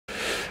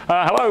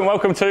Hello and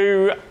welcome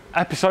to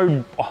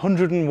episode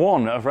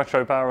 101 of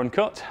Retropower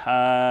Uncut.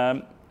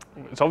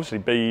 It's obviously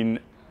been,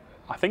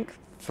 I think,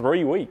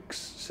 3 weeks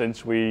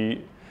since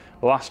we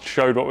last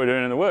showed what we're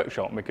doing in the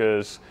workshop,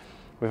 because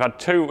we've had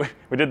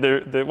we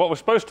did what was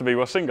supposed to be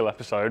a single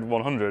episode,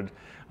 100,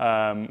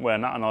 where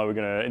Nat and I were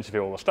going to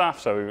interview all the staff,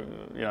 so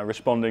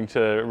responding to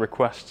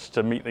requests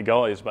to meet the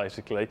guys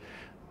basically.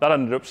 That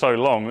ended up so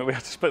long that we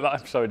had to split that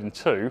episode in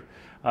two.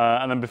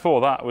 And then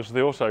before that was the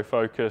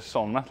autofocus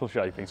on metal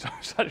shaping. So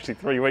it's actually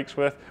 3 weeks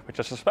worth, which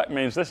I suspect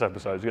means this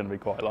episode is going to be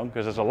quite long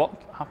because there's a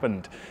lot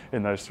happened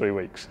in those 3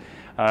 weeks.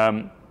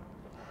 Land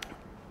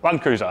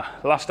Cruiser.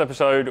 Last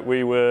episode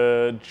we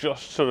were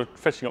just sort of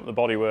fitting up the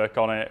bodywork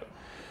on it.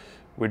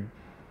 We're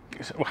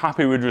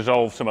happy we'd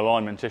resolved some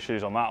alignment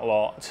issues on that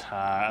lot,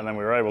 and then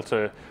we were able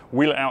to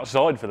wheel it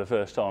outside for the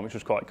first time, which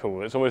was quite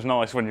cool. It's always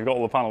nice when you've got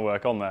all the panel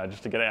work on there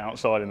just to get it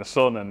outside in the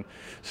sun and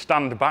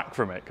stand back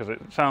from it, because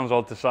it sounds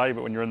odd to say,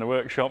 but when you're in the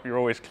workshop you're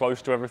always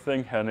close to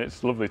everything, and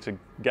it's lovely to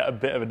get a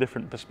bit of a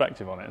different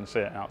perspective on it and see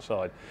it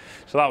outside.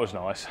 So that was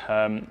nice.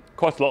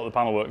 Quite a lot of the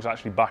panel work is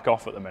actually back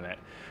off at the minute,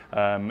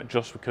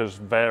 just because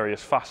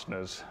various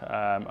fasteners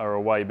are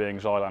away being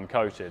Xylan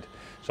coated.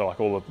 So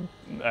like all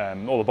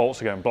the bolts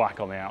are going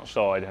black on the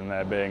outside and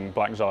they're being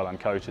black Xylan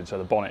coated, so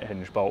the bonnet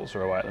hinge bolts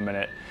are away at the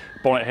minute.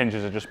 Bonnet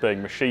hinges are just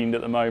being machined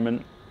at the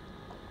moment.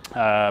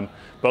 But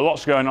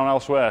lots going on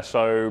elsewhere.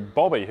 So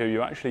Bobby, who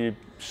you actually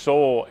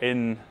saw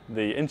in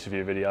the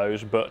interview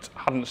videos but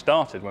hadn't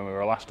started when we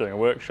were last doing a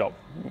workshop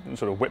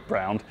sort of whip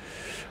round,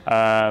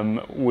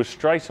 was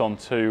straight on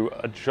to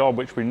a job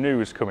which we knew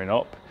was coming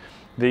up.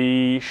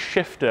 The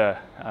shifter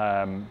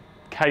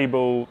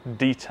cable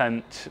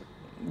detent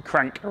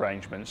crank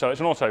arrangement. So it's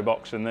an auto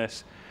box in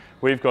this.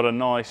 We've got a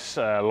nice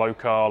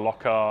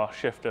lock-car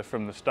shifter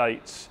from the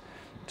States,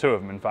 2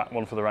 of them in fact,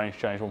 one for the range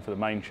change, one for the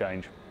main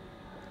change.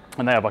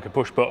 And they have like a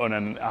push button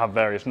and have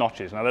various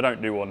notches. Now they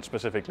don't do one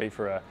specifically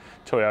for a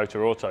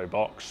Toyota auto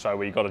box, so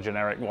we got a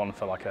generic one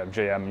for like a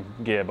GM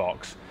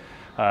gearbox.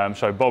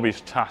 So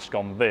Bobby's task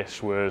on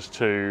this was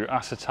to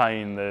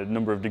ascertain the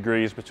number of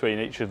degrees between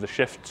each of the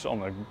shifts on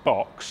the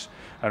box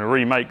and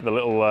remake the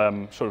little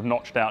sort of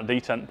notched out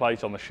detent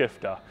plate on the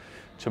shifter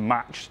to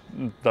match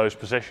those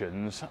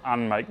positions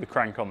and make the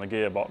crank on the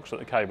gearbox that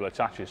the cable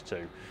attaches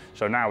to.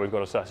 So now we've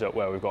got a setup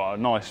where we've got a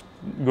nice,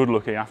 good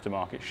looking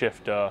aftermarket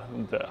shifter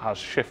that has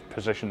shift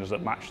positions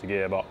that match the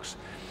gearbox.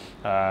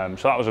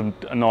 So that was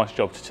a nice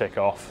job to tick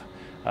off.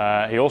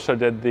 He also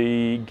did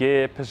the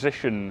gear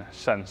position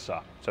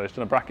sensor. So he's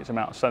done a bracket to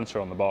mount sensor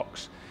on the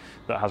box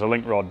that has a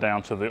link rod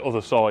down to the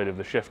other side of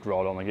the shift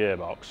rod on the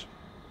gearbox,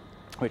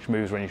 which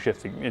moves when you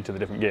shift into the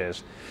different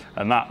gears.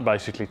 And that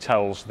basically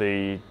tells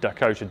the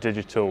Dakota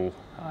digital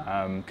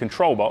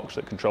control box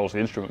that controls the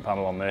instrument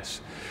panel on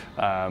this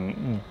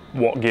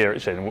what gear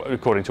it's in,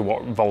 according to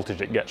what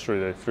voltage it gets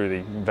through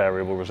the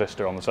variable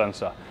resistor on the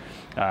sensor.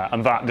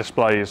 And that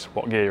displays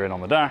what gear you're in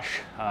on the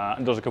dash,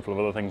 and does a couple of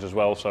other things as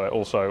well. So it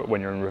also,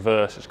 when you're in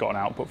reverse, it's got an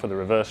output for the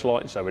reverse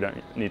light, so we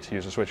don't need to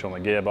use a switch on the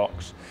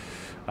gearbox.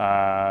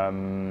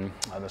 And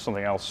there's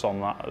something else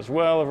on that as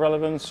well of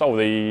relevance. Oh,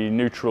 the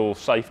neutral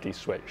safety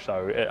switch.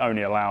 So it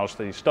only allows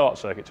the start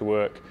circuit to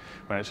work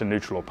when it's in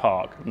neutral or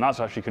park. And that's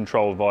actually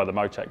controlled via the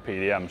Motec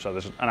PDM. So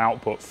there's an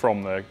output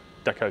from the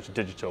Dakota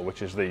Digital,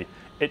 which is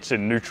it's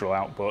in neutral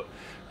output,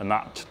 and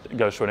that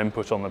goes to an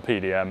input on the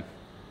PDM,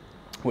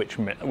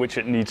 which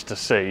it needs to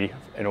see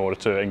in order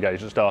to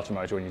engage the starter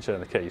motor when you turn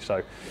the key.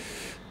 So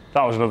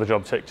that was another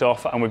job ticked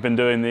off, and we've been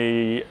doing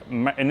the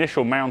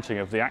initial mounting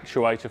of the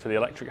actuator for the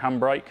electric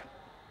handbrake.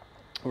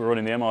 We're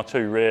running the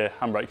MR2 rear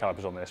handbrake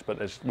calipers on this, but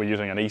we're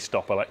using an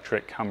e-stop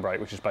electric handbrake,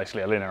 which is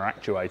basically a linear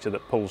actuator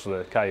that pulls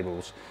the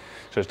cables.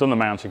 So it's done the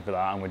mounting for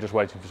that, and we're just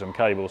waiting for some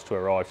cables to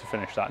arrive to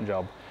finish that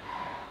job.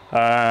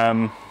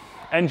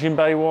 Engine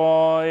bay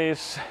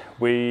wise,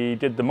 we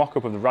did the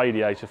mock-up of the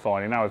radiator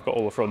finally. Now we've got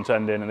all the front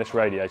end in and this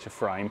radiator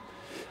frame.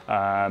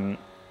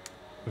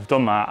 We've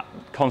done that.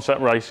 Concept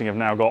Racing have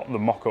now got the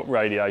mock-up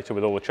radiator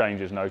with all the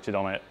changes noted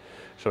on it.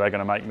 So they're going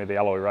to make me the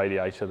alloy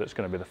radiator that's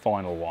going to be the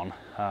final one.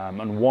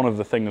 And one of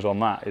the things on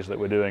that is that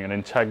we're doing an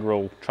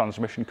integral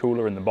transmission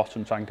cooler in the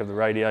bottom tank of the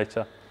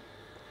radiator.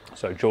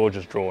 So George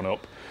has drawn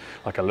up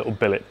like a little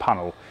billet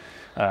panel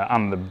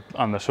and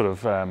the sort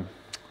of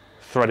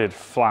threaded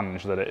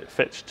flange that it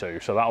fits to.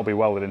 So that'll be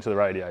welded into the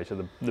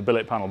radiator. The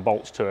billet panel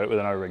bolts to it with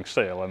an O-ring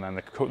seal, and then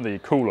the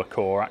cooler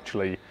core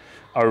actually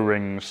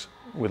O-rings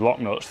with lock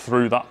nuts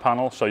through that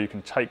panel, so you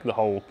can take the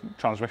whole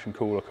transmission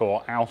cooler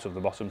core out of the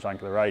bottom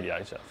tank of the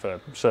radiator for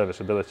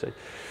serviceability.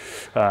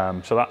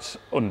 So that's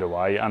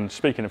underway. And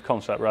speaking of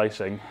Concept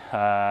Racing,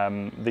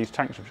 these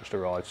tanks have just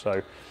arrived.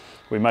 So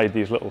we made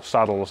these little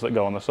saddles that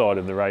go on the side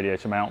of the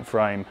radiator mount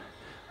frame,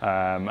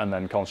 and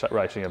then Concept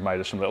Racing have made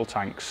us some little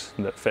tanks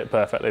that fit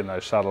perfectly in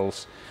those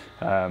saddles.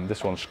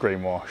 This one's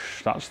screen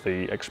wash. That's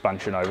the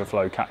expansion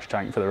overflow catch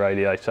tank for the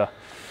radiator.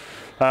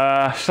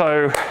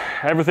 So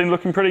everything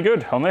looking pretty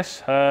good on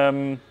this.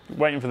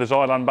 Waiting for the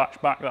Xylan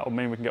batch back. That'll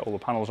mean we can get all the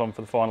panels on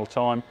for the final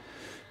time,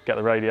 get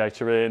the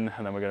radiator in,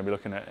 and then we're going to be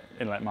looking at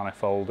inlet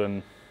manifold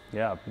and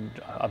yeah,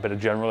 a bit of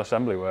general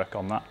assembly work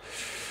on that.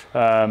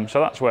 So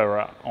that's where we're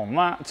at on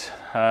that.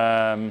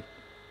 I'm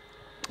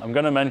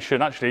going to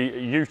mention actually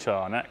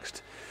Utah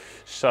next.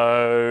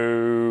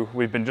 So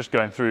we've been just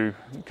going through,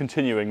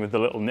 continuing with the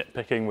little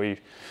nitpicking. We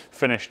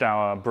finished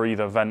our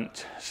breather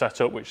vent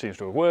setup, which seems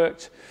to have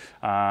worked.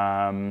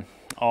 I've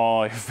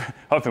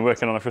been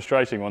working on a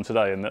frustrating one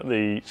today, in that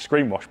the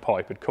screen wash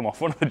pipe had come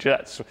off one of the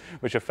jets,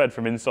 which are fed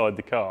from inside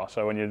the car.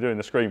 So when you're doing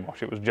the screen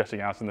wash, it was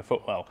jetting out in the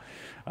footwell.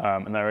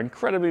 And they're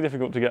incredibly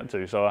difficult to get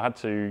to. So I had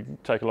to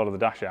take a lot of the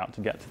dash out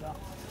to get to that.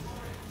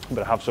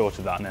 But I have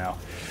sorted that now.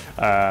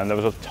 There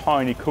was a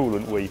tiny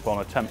coolant weep on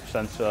a temp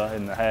sensor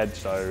in the head,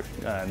 so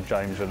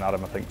James and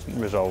Adam, I think,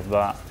 resolved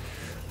that.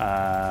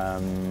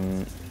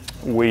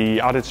 We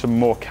added some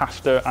more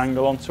caster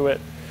angle onto it.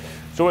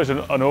 It's always an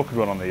awkward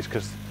one on these,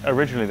 because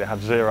originally they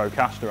had 0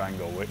 caster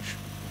angle, which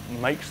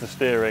makes the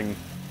steering,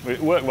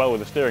 it worked well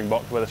with the steering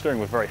box, where the steering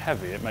was very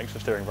heavy. It makes the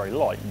steering very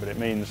light, but it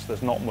means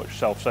there's not much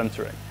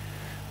self-centering.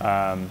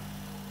 And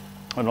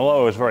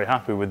although I was very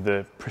happy with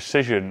the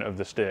precision of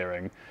the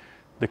steering,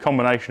 the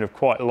combination of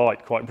quite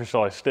light, quite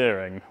precise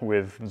steering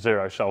with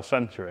 0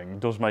 self-centering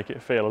does make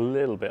it feel a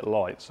little bit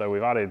light. So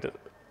we've added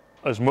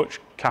as much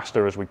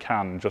caster as we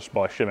can just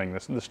by shimming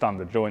the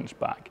standard joints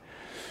back,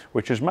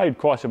 which has made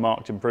quite a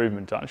marked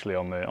improvement actually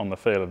on the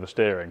feel of the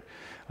steering.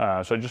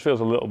 So it just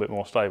feels a little bit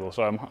more stable.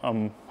 So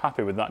I'm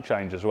happy with that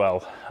change as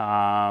well.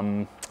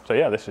 So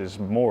yeah, this is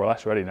more or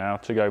less ready now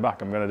to go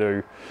back. I'm going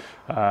to do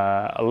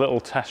a little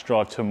test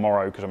drive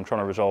tomorrow, because I'm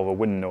trying to resolve a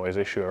wind noise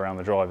issue around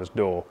the driver's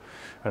door,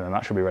 and then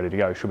that should be ready to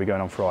go. Should be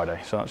going on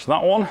Friday. So that's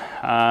that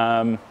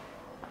one.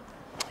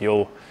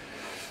 You'll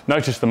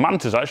notice the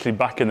Manta's actually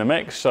back in the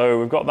mix, so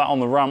we've got that on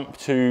the ramp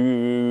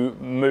to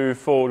move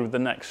forward with the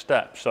next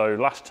step. So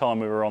last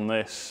time we were on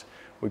this,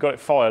 we got it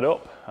fired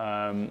up.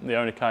 The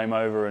owner came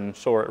over and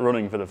saw it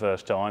running for the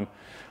first time.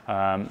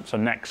 So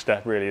next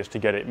step really is to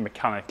get it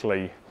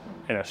mechanically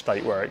in a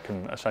state where it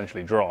can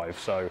essentially drive.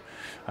 So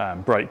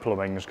brake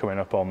plumbing is coming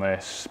up on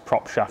this,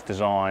 prop shaft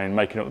design,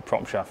 making up the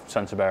prop shaft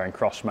centre bearing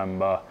cross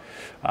member.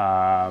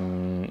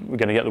 We're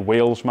going to get the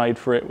wheels made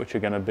for it, which are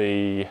going to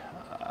be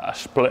a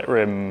split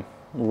rim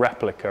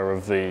replica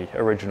of the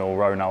original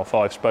Ronal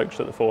 5 spokes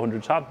that the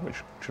 400s had, which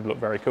should look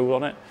very cool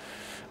on it.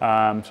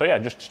 So yeah,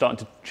 just starting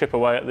to chip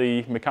away at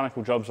the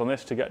mechanical jobs on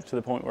this to get to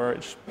the point where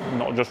it's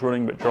not just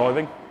running but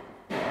driving.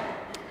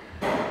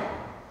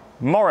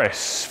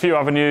 Morris, few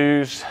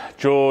avenues.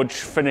 George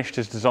finished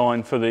his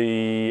design for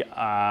the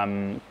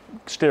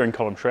steering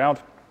column shroud.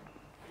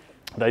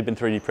 They've been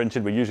 3D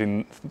printed. We're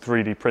using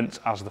 3D prints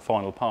as the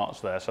final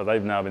parts there, so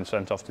they've now been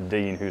sent off to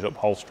Dean, who's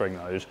upholstering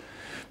those,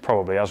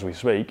 probably as we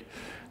speak.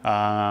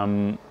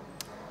 Other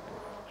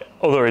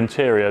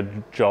interior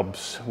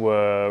jobs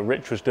were,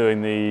 Rich was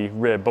doing the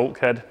rear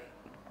bulkhead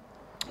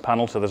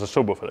panel, so there's a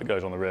subwoofer that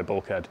goes on the rear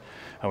bulkhead,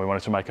 and we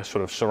wanted to make a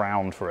sort of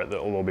surround for it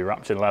that will all be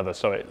wrapped in leather,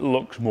 so it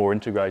looks more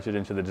integrated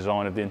into the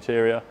design of the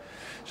interior.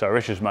 So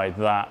Rich has made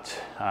that,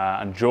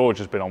 and George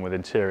has been on with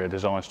interior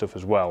design stuff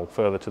as well,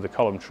 further to the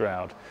column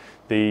shroud.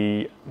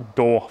 The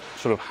door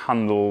sort of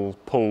handle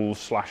pulls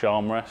slash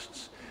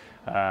armrests.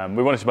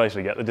 We wanted to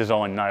basically get the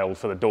design nailed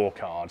for the door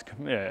card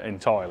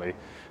entirely,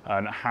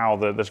 and how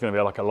there's going to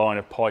be like a line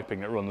of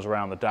piping that runs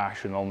around the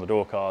dash and on the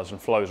door cards and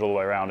flows all the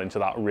way around into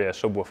that rear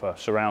subwoofer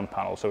surround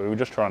panel. So we were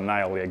just trying to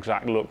nail the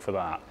exact look for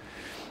that.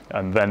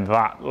 And then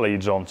that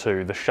leads on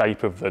to the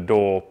shape of the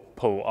door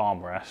pull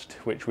armrest,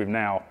 which we've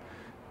now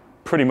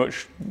pretty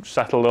much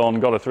settled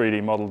on, got a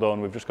 3D model done.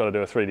 We've just got to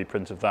do a 3D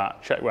print of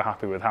that, check we're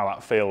happy with how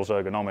that feels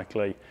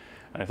ergonomically.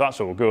 And if that's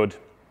all good,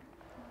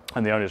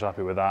 and the owner's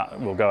happy with that,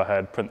 we'll go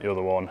ahead, print the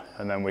other one,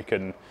 and then we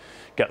can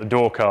get the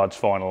door cards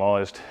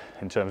finalised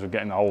in terms of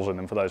getting the holes in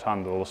them for those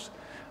handles.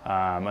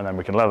 And then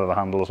we can leather the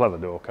handles, leather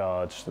door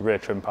cards, the rear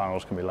trim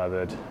panels can be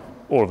leathered,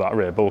 all of that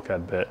rear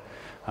bulkhead bit.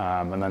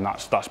 And then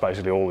that's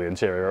basically all the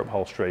interior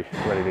upholstery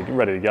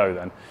ready to go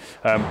then.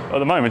 At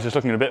the moment it's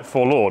looking a bit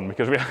forlorn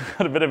because we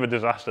had a bit of a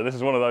disaster. This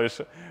is one of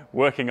those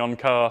working on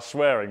car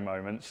swearing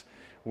moments.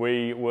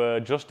 We were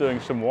just doing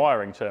some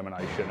wiring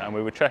termination and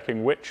we were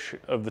checking which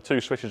of the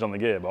two switches on the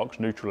gearbox,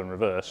 neutral and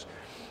reverse,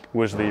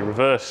 was the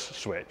reverse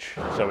switch,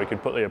 so we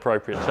could put the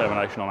appropriate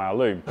termination on our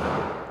loom.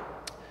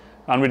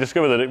 And we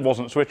discovered that it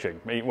wasn't switching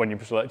when you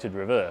selected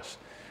reverse.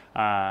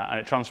 And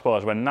it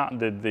transpires when Nat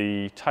did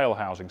the tail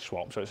housing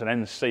swap, so it's an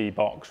NC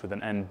box with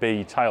an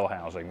NB tail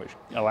housing, which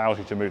allows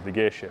you to move the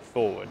gear shift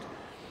forward.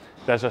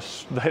 There's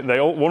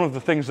one of the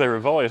things they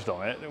revised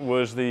on it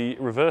was the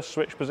reverse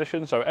switch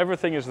position, so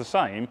everything is the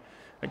same,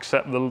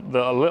 except a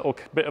little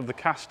bit of the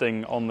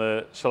casting on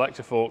the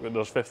selector fork that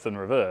does fifth and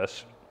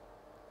reverse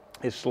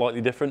is slightly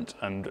different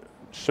and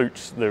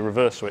suits the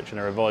reverse switch in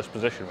a revised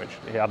position, which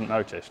he hadn't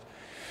noticed.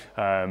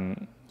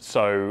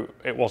 So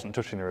it wasn't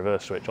touching the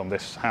reverse switch on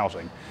this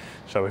housing.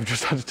 So we've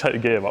just had to take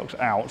the gearbox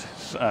out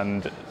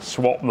and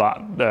swap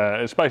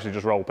that. It's basically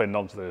just roll pinned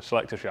onto the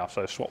selector shaft.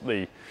 So swap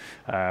the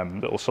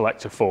little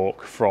selector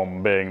fork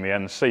from being the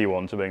NC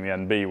one to being the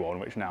NB one,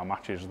 which now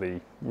matches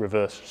the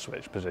reverse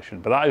switch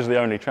position. But that is the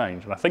only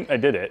change. And I think they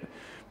did it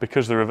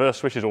because the reverse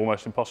switch is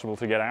almost impossible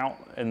to get out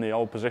in the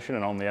old position,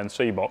 and on the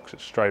NC box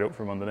it's straight up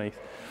from underneath.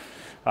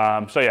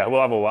 So yeah,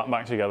 we'll have all that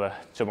back together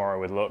tomorrow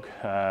with luck,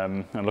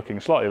 and looking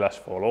slightly less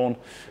forlorn,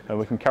 and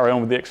we can carry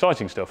on with the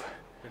exciting stuff.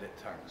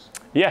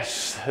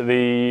 Yes,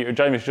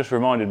 Jamie's just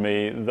reminded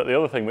me that the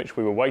other thing which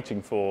we were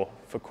waiting for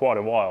quite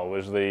a while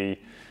was the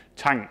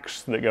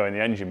tanks that go in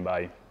the engine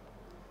bay,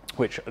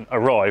 which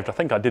arrived. I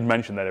think I did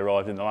mention they'd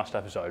arrived in the last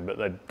episode, but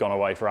they'd gone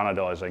away for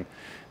anodising.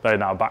 They're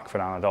now back for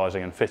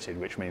anodising and fitted,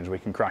 which means we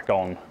can crack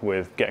on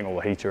with getting all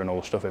the heater and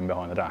all the stuff in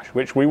behind the dash,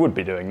 which we would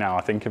be doing now,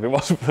 I think, if it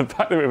wasn't for the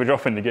fact that we were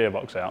dropping the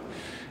gearbox out.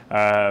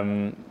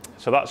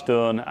 So that's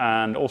done,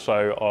 and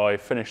also I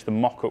finished the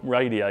mock-up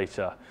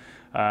radiator,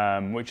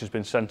 which has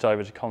been sent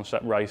over to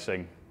Concept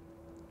Racing.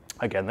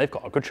 Again, they've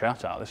got a good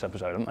shout out this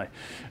episode, haven't they?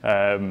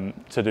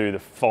 To do the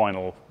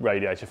final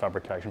radiator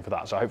fabrication for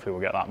that. So hopefully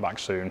we'll get that back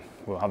soon.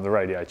 We'll have the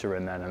radiator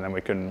in then, and then we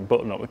can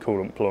button up the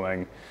coolant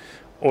plumbing.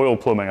 Oil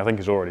plumbing, I think,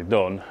 is already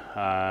done.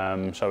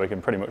 So we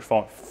can pretty much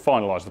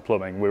finalise the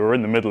plumbing. We were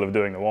in the middle of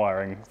doing the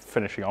wiring,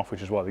 finishing off,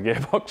 which is why the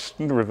gearbox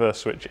reverse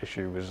switch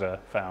issue was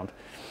found.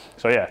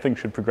 So yeah, things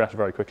should progress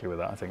very quickly with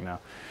that, I think, now.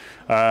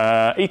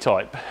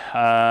 E-Type,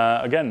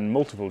 again,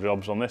 multiple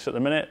jobs on this at the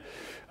minute.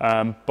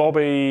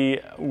 Bobby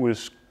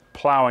was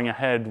ploughing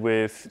ahead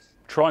with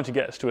trying to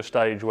get us to a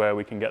stage where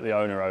we can get the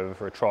owner over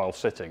for a trial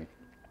sitting.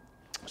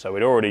 So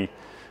we'd already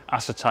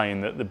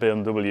ascertained that the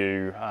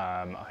BMW,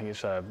 I think it's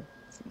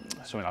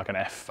something like an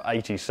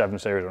F87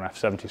 series or an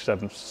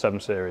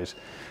F77 series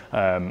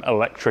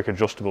electric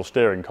adjustable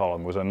steering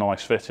column was a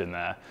nice fit in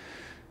there.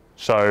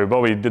 So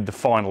Bobby did the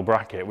final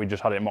bracket. We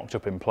just had it mocked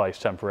up in place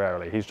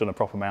temporarily. He's done a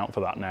proper mount for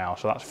that now,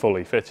 so that's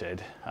fully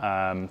fitted.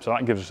 So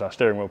that gives us our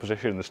steering wheel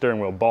position. The steering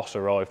wheel boss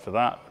arrived for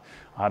that.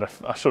 I had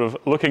a sort of,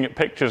 looking at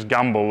pictures,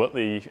 gamble that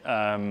the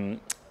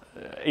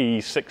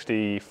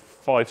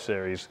E65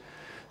 series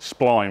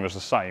spline was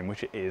the same,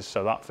 which it is,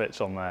 so that fits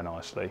on there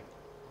nicely.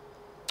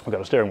 We've got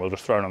a steering wheel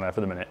just thrown on there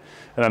for the minute.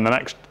 And then the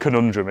next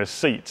conundrum is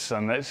seats,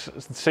 and the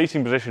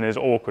seating position is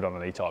awkward on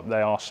an E-Type.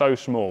 They are so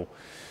small.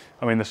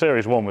 I mean, the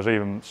Series 1 was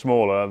even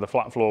smaller. The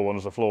flat floor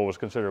ones, the floor was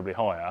considerably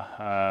higher.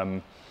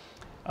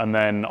 And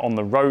then on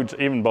the roads,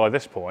 even by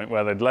this point,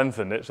 where they'd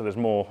lengthened it so there's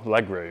more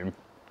leg room,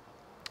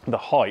 the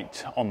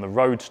height on the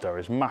Roadster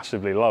is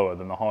massively lower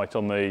than the height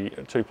on the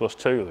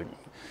 2+2.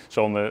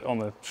 So on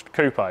the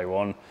coupe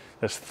one,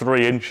 there's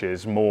 3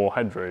 inches more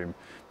headroom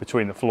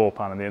between the floor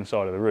pan and the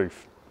inside of the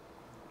roof,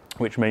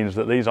 which means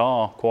that these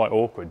are quite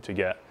awkward to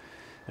get,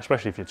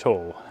 especially if you're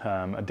tall,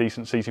 a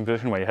decent seating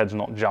position where your head's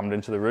not jammed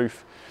into the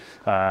roof.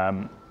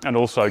 And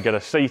also get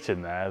a seat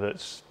in there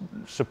that's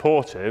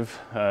supportive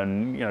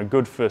and, you know,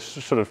 good for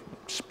sort of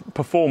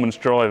performance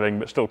driving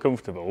but still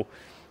comfortable,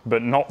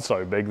 but not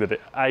so big that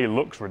it A,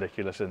 looks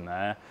ridiculous in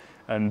there,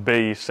 and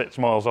B, sits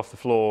miles off the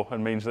floor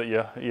and means that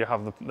you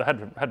have the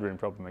headroom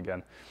problem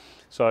again.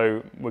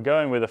 So we're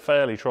going with a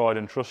fairly tried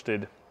and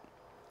trusted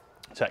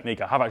technique.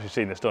 I have actually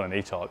seen this done in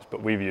E-Types,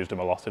 but we've used them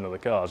a lot in other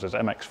cars as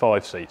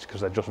MX5 seats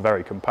because they're just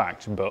very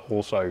compact but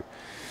also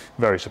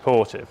very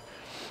supportive.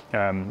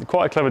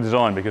 Quite a clever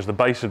design because the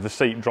base of the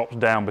seat drops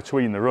down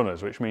between the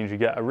runners, which means you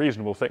get a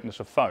reasonable thickness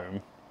of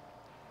foam,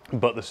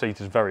 but the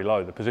seat is very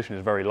low. The position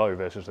is very low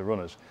versus the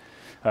runners.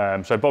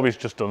 So Bobby's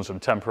just done some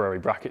temporary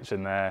brackets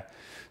in there,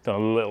 done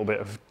a little bit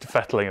of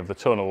fettling of the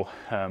tunnel,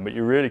 but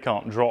you really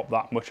can't drop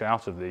that much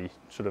out of the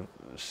sort of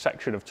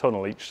section of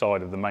tunnel each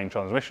side of the main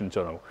transmission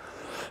tunnel,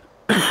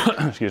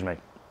 excuse me,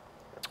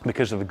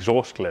 because of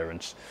exhaust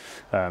clearance.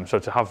 So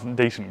to have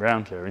decent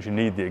ground clearance, you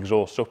need the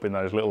exhausts up in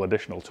those little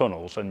additional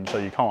tunnels, and so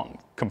you can't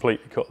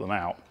completely cut them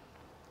out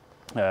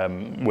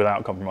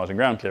without compromising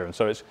ground clearance.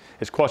 So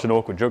it's quite an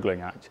awkward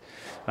juggling act.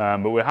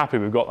 But we're happy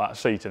we've got that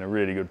seat in a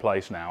really good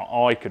place now.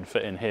 I can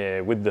fit in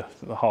here with the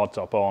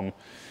hardtop on.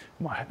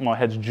 My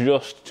head's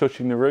just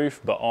touching the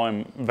roof, but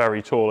I'm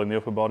very tall in the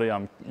upper body.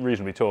 I'm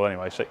reasonably tall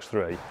anyway,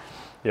 6'3".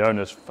 The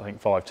owner's, I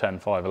think,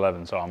 5'10",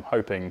 5'11", so I'm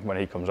hoping when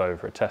he comes over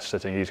for a test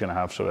sitting, he's going to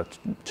have sort of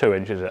 2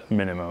 inches at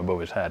minimum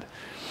above his head.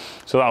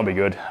 So that'll be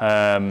good.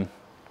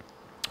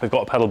 We've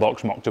got a pedal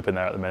box mocked up in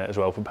there at the minute as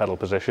well for pedal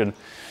position.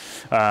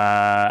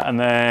 And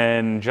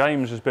then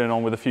James has been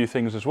on with a few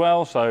things as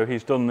well. So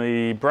he's done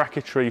the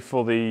bracketry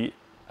for the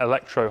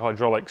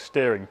electro-hydraulic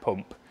steering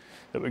pump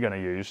that we're going to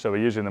use. So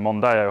we're using the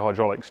Mondeo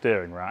hydraulic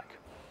steering rack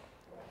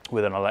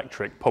with an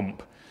electric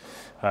pump.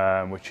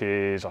 Which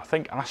is, I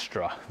think,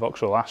 Astra,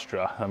 Vauxhall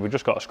Astra, and we've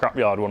just got a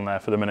scrapyard one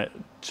there for the minute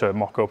to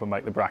mock up and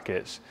make the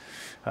brackets.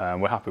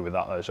 We're happy with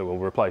that though, so we'll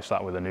replace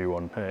that with a new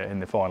one in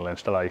the final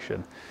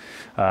installation.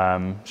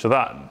 So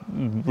that,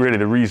 really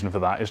the reason for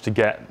that is to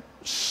get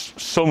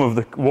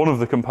one of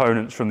the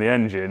components from the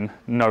engine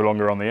no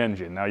longer on the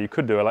engine. Now you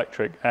could do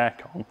electric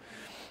aircon,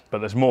 but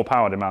there's more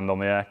power demand on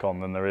the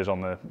aircon than there is on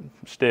the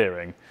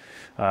steering.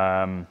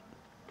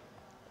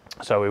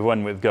 So we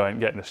went with getting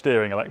the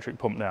steering electric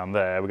pump down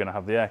there. We're going to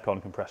have the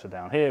aircon compressor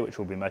down here, which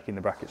we'll be making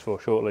the brackets for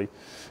shortly.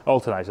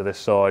 Alternator this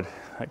side.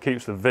 It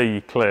keeps the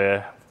V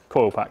clear.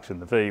 Coil packs in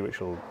the V, which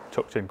will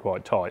tucked in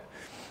quite tight.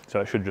 So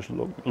it should just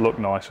look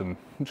nice and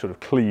sort of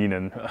clean,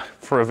 and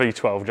for a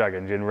V12 Jag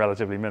engine,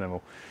 relatively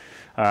minimal.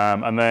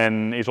 And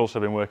then he's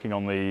also been working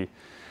on the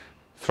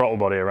throttle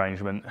body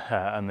arrangement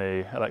and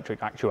the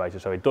electric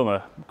actuator. So he'd done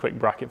a quick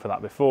bracket for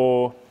that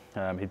before.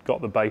 He'd got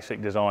the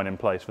basic design in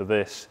place for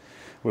this.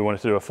 We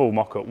wanted to do a full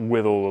mock-up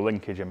with all the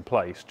linkage in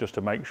place, just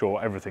to make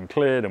sure everything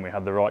cleared and we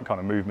had the right kind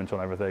of movement on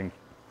everything.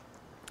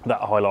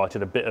 That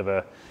highlighted a bit of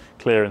a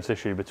clearance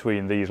issue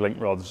between these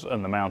link rods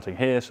and the mounting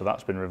here, so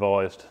that's been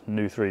revised.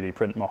 New 3D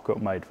print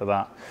mock-up made for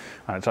that,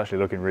 and it's actually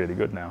looking really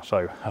good now.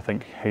 So I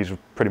think he's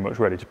pretty much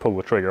ready to pull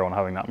the trigger on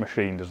having that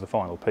machined as the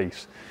final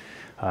piece.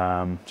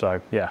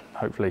 So yeah,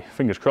 hopefully,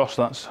 fingers crossed,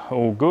 that's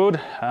all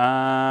good.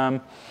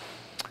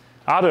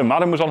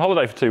 Adam was on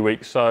holiday for 2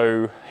 weeks,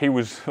 so he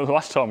was, the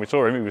last time we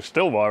saw him, he was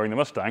still wiring the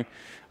Mustang.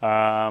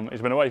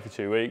 He's been away for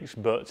 2 weeks,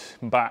 but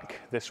back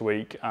this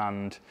week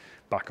and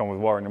back on with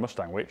wiring the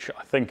Mustang, which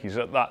I think is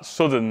at that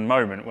sudden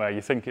moment where you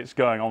think it's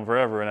going on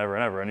forever and ever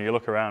and ever, and you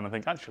look around and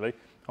think, actually,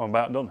 I'm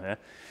about done here.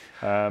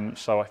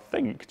 So I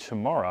think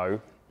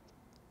tomorrow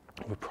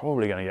we're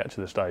probably going to get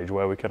to the stage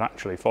where we can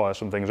actually fire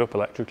some things up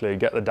electrically,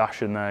 get the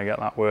dash in there, get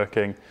that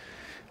working,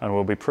 and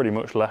we'll be pretty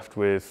much left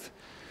with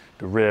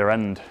the rear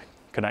end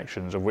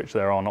connections, of which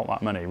there are not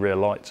that many, rear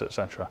lights,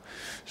 etc.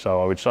 So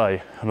I would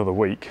say another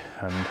week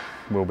and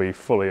we'll be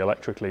fully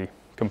electrically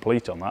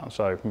complete on that.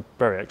 So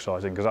very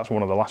exciting, because that's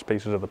one of the last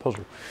pieces of the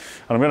puzzle.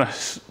 And I'm going to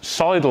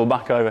sidle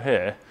back over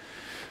here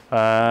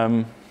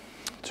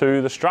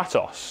to the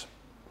Stratos,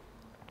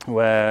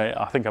 where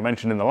I think I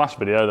mentioned in the last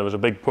video there was a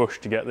big push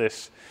to get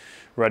this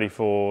ready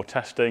for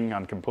testing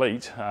and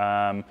complete,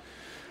 and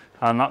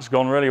that's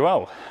gone really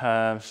well.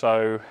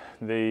 So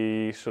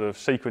the sort of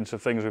sequence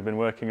of things we've been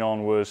working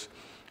on was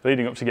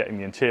leading up to getting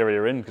the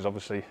interior in, because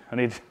obviously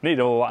I need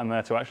all that in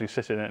there to actually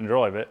sit in it and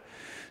drive it.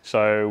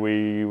 So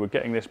we were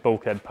getting this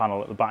bulkhead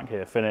panel at the back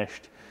here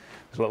finished.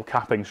 There's a little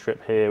capping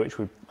strip here which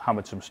we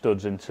hammered some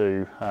studs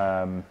into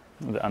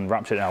and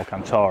wrapped it in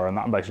Alcantara, and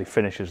that basically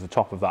finishes the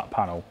top of that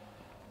panel.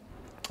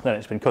 Then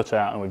it's been cut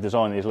out and we've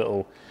designed these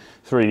little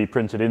 3D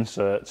printed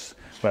inserts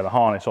where the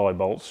harness eye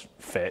bolts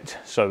fit,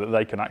 so that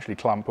they can actually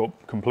clamp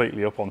up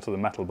completely up onto the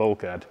metal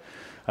bulkhead,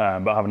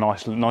 but have a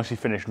nicely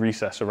finished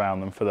recess around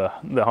them for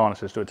the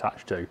harnesses to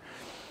attach to.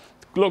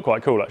 Look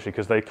quite cool actually,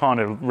 because they're kind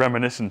of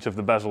reminiscent of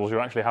the bezels you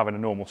actually have in a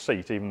normal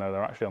seat, even though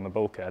they're actually on the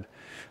bulkhead.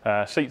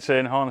 Seats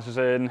in, harnesses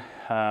in.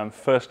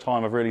 First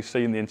time I've really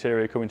seen the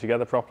interior coming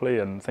together properly,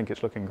 and think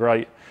it's looking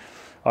great.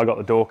 I got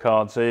the door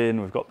cards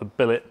in, we've got the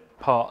billet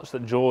parts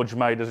that George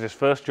made as his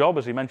first job,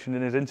 as he mentioned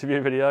in his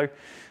interview video.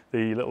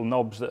 The little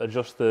knobs that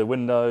adjust the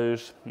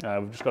windows.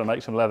 We've just got to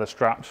make some leather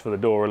straps for the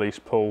door release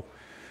pull.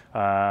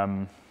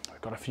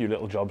 We've got a few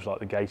little jobs like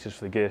the gaiters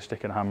for the gear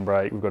stick and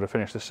handbrake. We've got to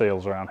finish the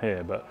seals around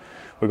here, but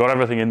we've got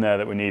everything in there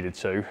that we needed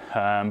to.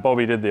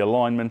 Bobby did the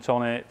alignment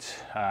on it.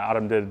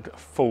 Adam did a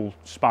full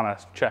spanner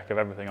check of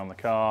everything on the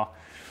car.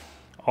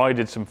 I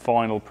did some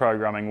final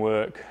programming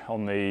work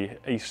on the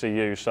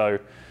ECU. So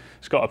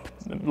it's got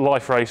a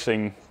Life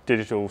Racing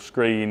digital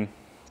screen,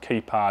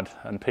 keypad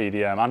and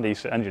PDM and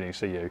engine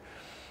ECU.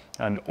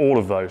 And all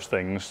of those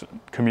things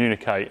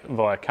communicate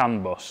via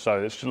CAN bus.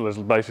 So there's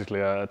basically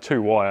a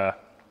 2-wire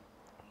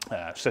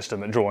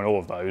system that drawing all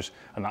of those,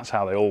 and that's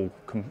how they all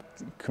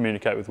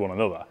communicate with one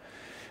another.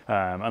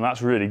 And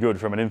that's really good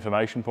from an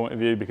information point of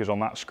view, because on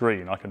that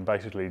screen I can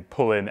basically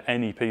pull in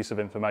any piece of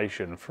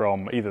information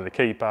from either the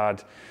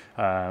keypad,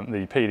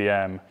 the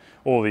PDM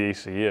or the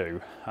ECU,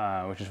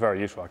 which is very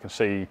useful. I can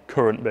see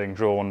current being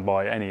drawn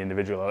by any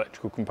individual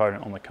electrical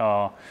component on the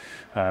car,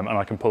 and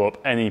I can pull up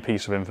any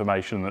piece of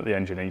information that the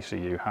engine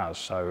ECU has.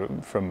 So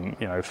from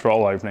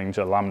throttle opening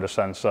to lambda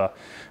sensor.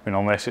 I mean,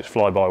 on this it's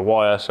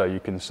fly-by-wire, so you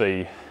can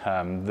see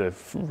the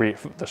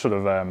sort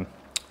of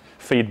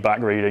feedback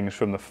readings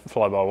from the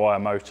fly-by-wire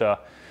motor,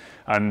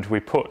 and we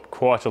put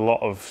quite a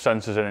lot of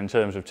sensors in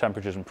terms of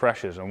temperatures and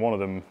pressures, and one of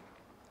them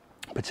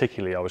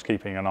particularly I was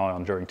keeping an eye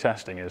on during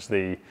testing is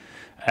the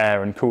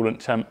air and coolant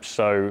temps.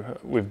 So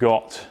we've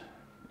got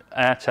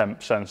air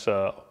temp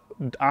sensor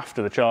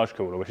after the charge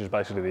cooler, which is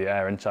basically the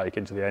air intake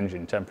into the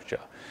engine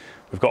temperature.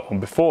 We've got one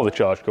before the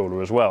charge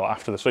cooler as well,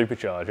 after the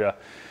supercharger,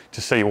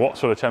 to see what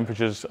sort of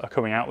temperatures are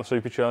coming out the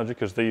supercharger,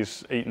 because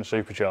these Eaton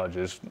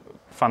superchargers,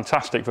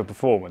 fantastic for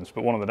performance,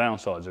 but one of the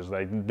downsides is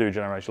they do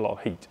generate a lot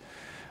of heat.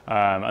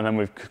 And then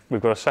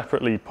we've got a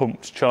separately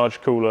pumped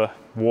charge cooler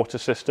water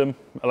system,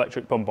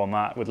 electric pump on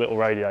that, with little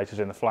radiators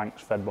in the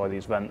flanks fed by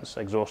these vents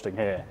exhausting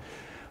here.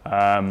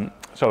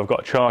 So I've got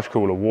a charge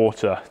cooler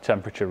water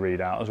temperature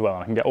readout as well,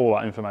 and I can get all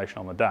that information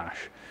on the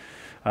dash.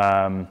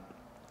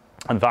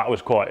 And that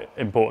was quite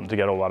important to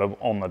get all that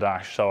on the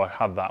dash, so I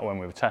had that when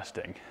we were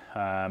testing.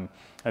 And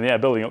yeah,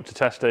 building up to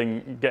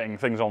testing, getting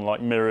things on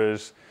like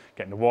mirrors,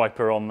 getting the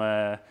wiper on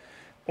there,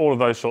 all of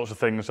those sorts of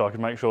things, so I could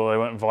make sure they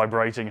weren't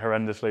vibrating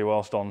horrendously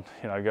whilst on,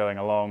 going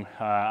along.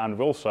 And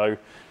also,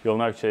 you'll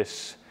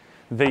notice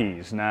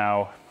these.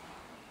 Now,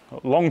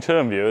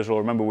 long-term viewers will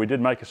remember we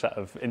did make a set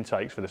of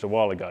intakes for this a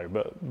while ago,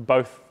 but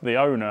both the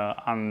owner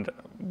and,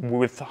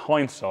 with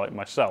hindsight,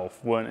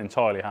 myself, weren't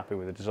entirely happy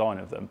with the design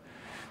of them.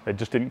 They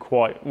just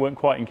weren't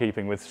quite in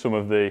keeping with some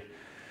of the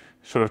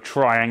sort of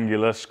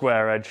triangular,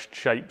 square-edged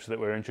shapes that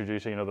we're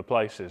introducing in other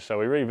places. So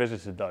we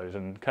revisited those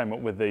and came up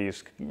with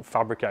these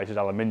fabricated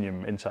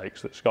aluminium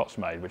intakes that Scott's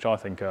made, which I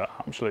think are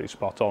absolutely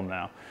spot on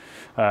now.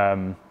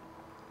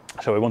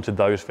 So we wanted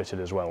those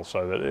fitted as well,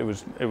 so that it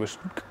was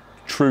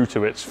true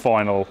to its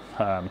final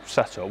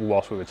setup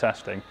whilst we were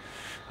testing.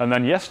 And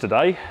then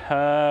yesterday,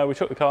 we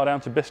took the car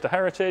down to Bicester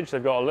Heritage.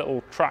 They've got a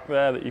little track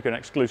there that you can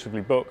exclusively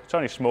book. It's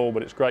only small,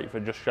 but it's great for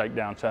just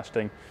shakedown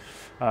testing.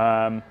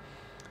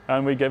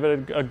 And we gave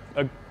it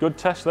a good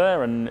test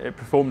there, and it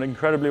performed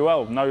incredibly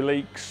well. No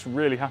leaks,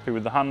 really happy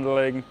with the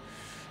handling.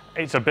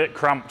 It's a bit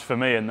cramped for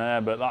me in there,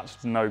 but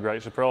that's no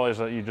great surprise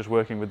that you're just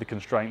working with the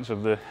constraints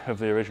of the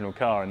original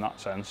car in that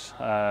sense.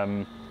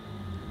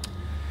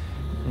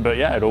 But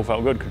yeah, it all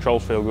felt good.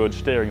 Controls feel good,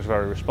 steering's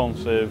very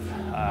responsive,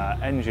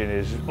 engine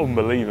is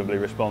unbelievably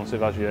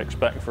responsive as you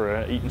expect for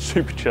an Eaton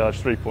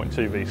supercharged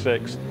 3.2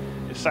 V6.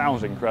 It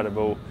sounds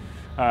incredible.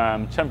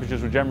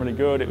 Temperatures were generally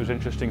good. It was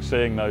interesting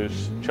seeing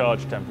those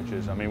charge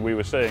temperatures. I mean, we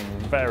were seeing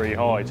very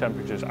high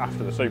temperatures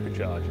after the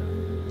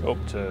supercharger,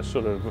 up to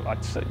sort of,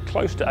 I'd say,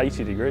 close to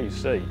 80 degrees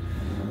C.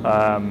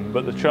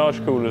 But the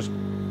charge cooler's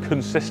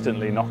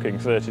consistently knocking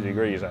 30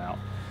 degrees out.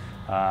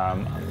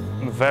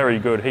 Very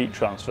good heat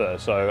transfer,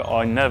 so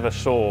I never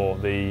saw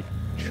the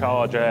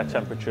charge air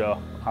temperature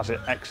as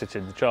it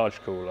exited the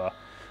charge cooler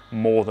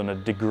more than a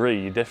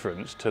degree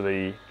difference to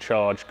the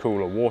charge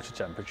cooler water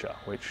temperature,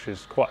 which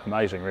is quite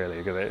amazing really,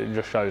 because it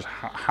just shows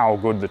how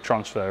good the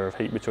transfer of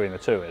heat between the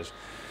two is.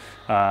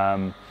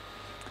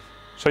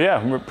 So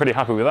yeah, we're pretty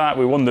happy with that.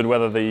 We wondered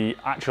whether the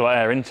actual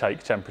air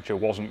intake temperature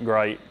wasn't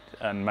great,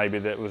 and maybe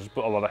there was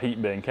a lot of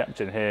heat being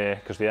kept in here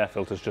because the air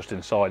filter's just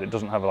inside. It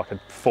doesn't have like a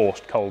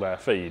forced cold air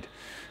feed.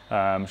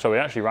 So we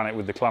actually ran it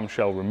with the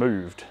clamshell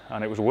removed,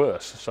 and it was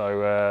worse. So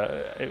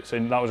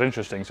that was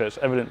interesting. So it's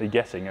evidently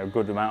getting a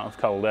good amount of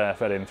cold air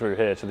fed in through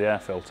here to the air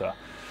filter.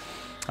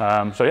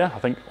 So yeah, I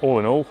think all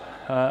in all,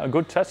 a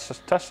good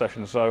test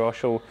session. So I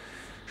shall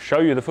show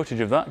you the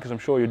footage of that, because I'm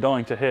sure you're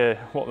dying to hear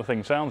what the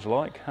thing sounds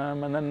like,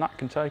 and then Nat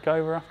can take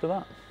over after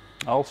that.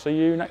 I'll see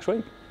you next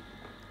week.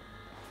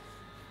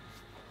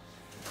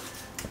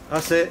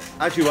 That's it,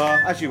 as you are,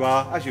 as you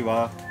are, as you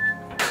are.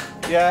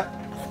 Yeah.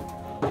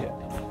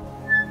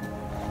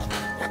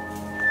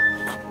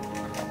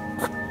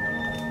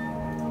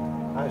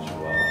 As you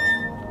are.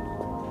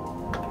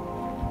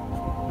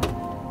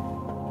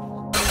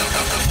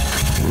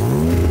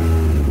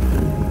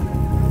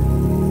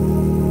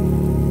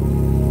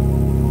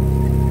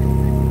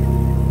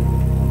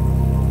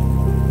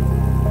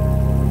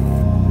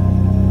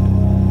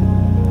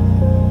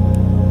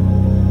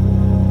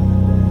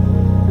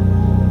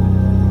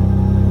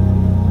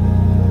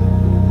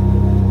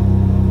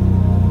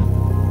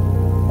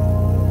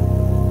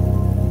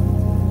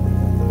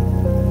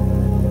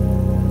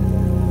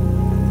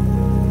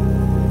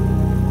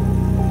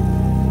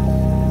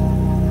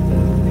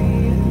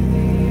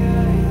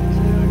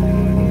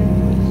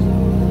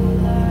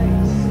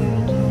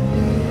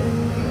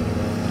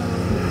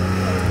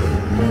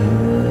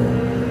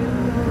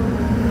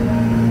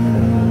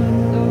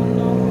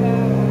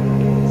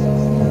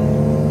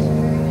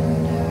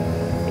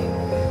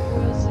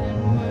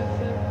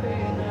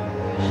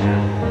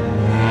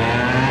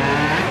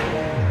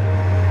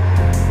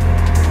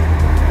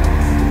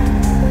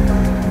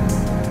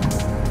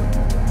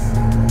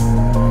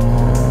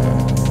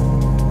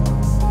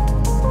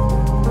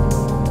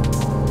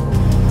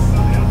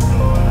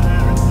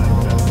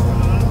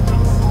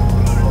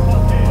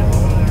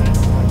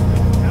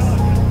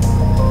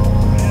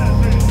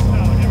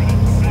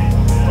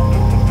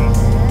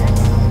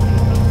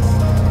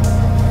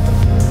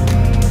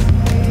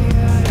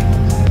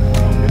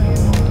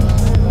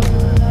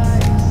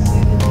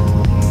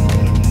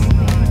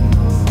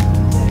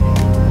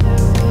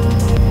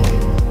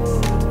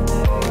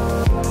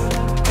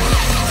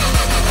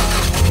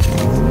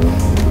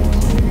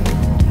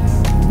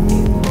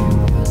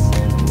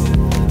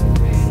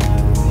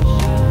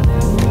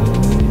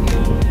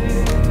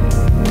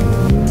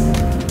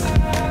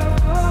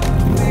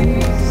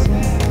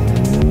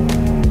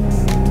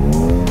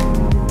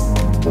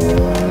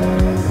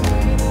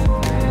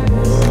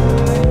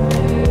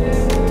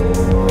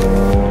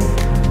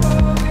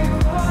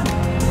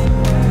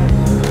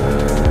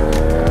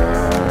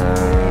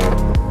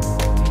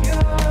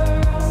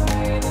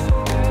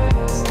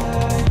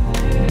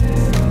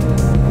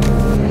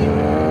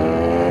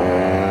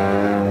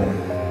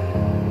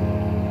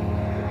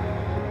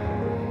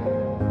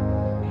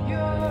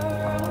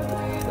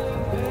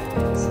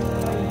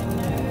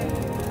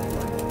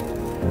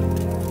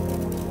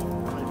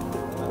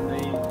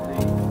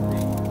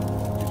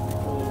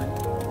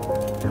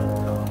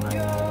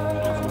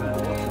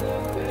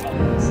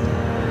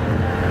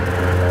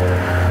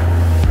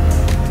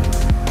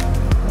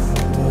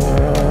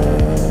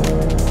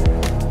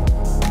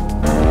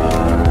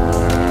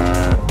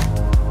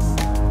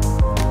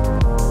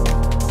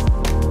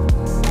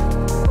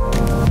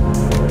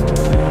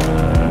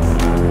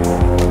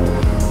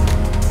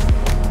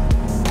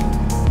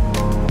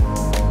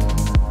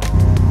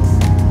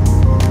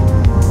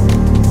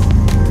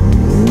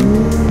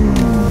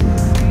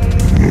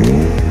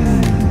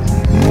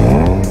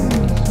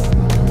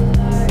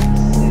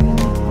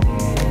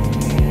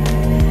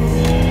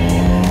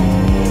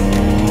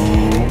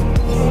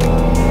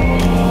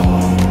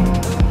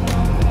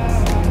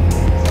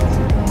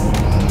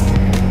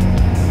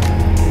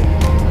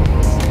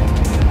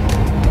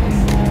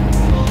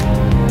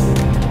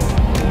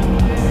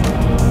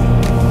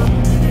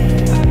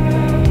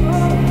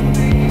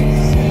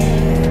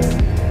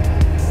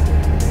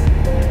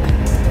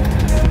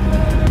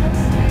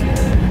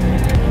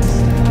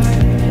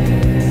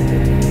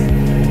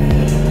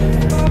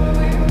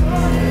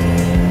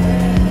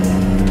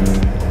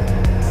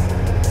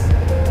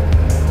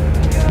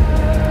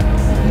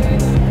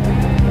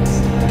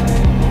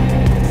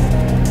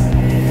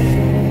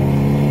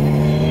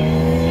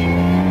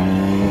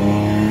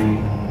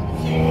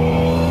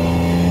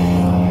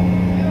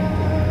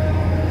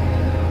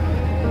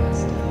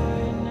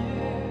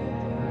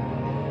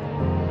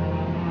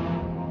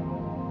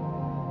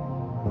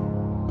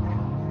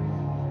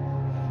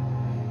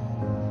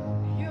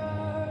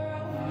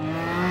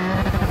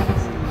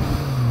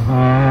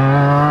 Right,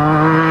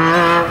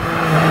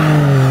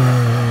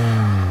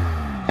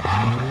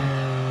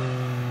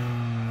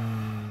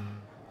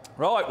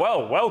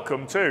 well,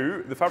 welcome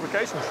to the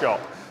fabrication shop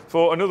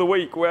for another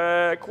week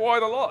where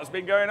quite a lot has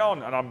been going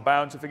on, and I'm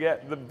bound to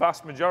forget the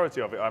vast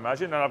majority of it, I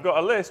imagine. And I've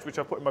got a list which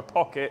I've put in my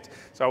pocket,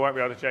 so I won't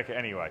be able to check it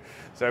anyway.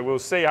 So we'll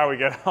see how we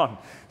get on.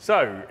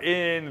 So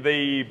in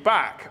the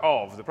back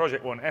of the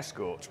Project 1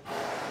 Escort,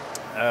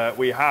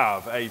 we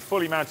have a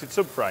fully mounted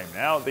subframe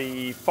now.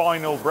 The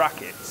final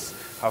brackets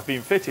have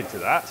been fitted to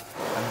that,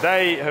 and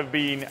they have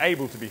been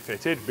able to be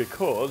fitted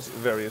because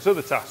various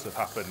other tasks have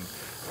happened.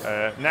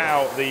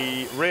 Now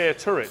the rear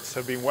turrets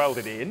have been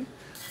welded in,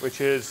 which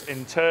has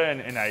in turn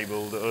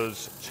enabled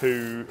us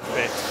to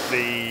fit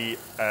the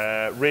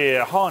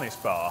rear harness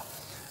bar.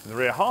 And the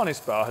rear harness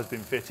bar has been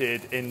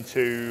fitted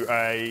into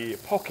a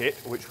pocket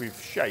which we've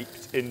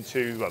shaped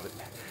into, well, the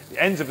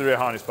ends of the rear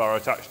harness bar are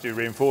attached to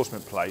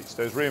reinforcement plates.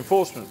 Those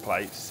reinforcement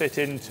plates sit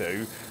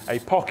into a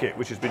pocket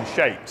which has been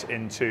shaped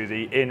into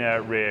the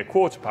inner rear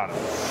quarter panel.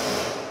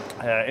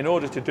 In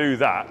order to do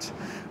that,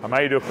 I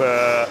made up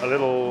a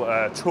little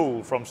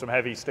tool from some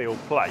heavy steel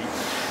plate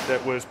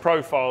that was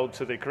profiled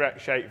to the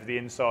correct shape for the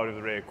inside of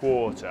the rear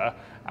quarter,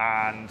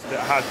 and that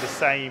had the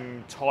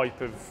same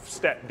type of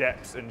step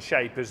depth and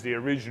shape as the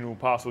original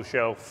parcel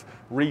shelf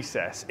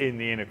recess in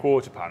the inner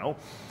quarter panel.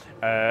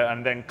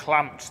 And then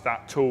clamped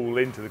that tool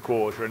into the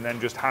quarter and then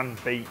just hand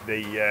beat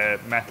the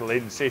metal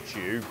in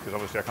situ, because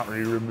obviously I can't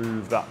really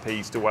remove that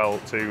piece to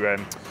weld to,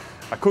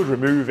 I could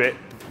remove it,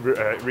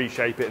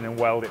 reshape it and then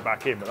weld it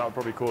back in, but that would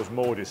probably cause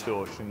more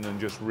distortion than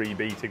just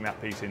rebeating that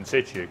piece in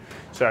situ.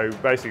 So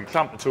basically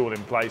clamp the tool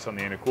in place on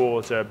the inner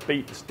quarter,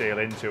 beat the steel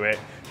into it,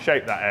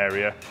 shape that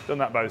area, done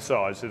that both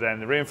sides. So then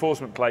the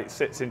reinforcement plate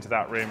sits into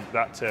that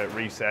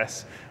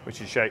recess, which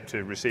is shaped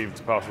to receive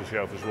the parcel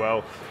shelf as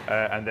well,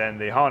 and then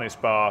the harness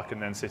bar can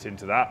then sit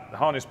into that. The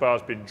harness bar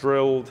has been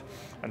drilled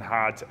and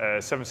had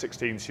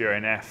 7/16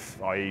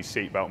 CONF, i.e.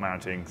 seatbelt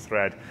mounting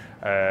thread,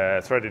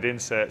 threaded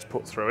inserts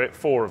put through it,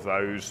 4 of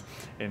those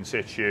in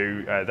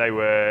situ. They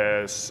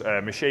were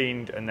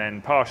machined and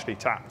then partially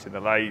tapped in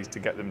the lathe to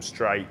get them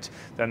straight.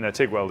 Then they're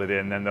TIG welded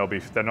in, then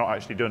they're not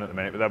actually done at the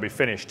minute, but they'll be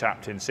finished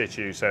tapped in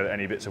situ so that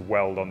any bits of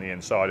weld on the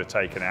inside are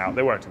taken out.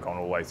 They won't have gone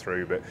all the way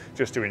through, but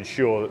just to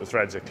ensure that the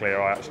threads are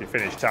clear, I actually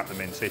finished tapped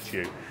them in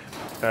situ.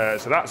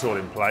 So that's all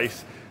in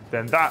place.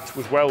 Then that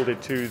was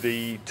welded to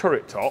the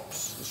turret tops,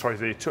 sorry,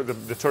 the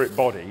turret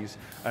bodies,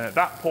 and at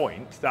that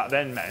point, that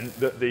then meant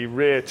that the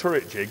rear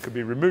turret jig could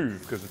be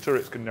removed because the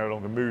turrets can no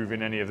longer move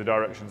in any of the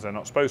directions they're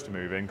not supposed to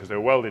move in, because they were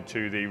welded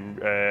to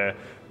the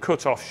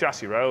cut-off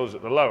chassis rails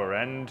at the lower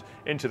end,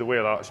 into the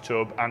wheel arch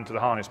tub, and to the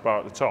harness bar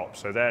at the top.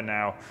 So they're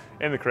now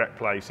in the correct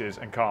places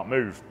and can't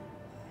move.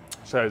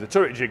 So the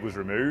turret jig was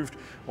removed.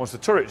 Once the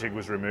turret jig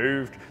was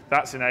removed,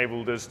 that's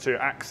enabled us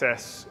to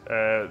access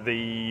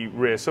the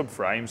rear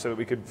subframe so that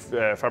we could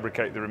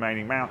fabricate the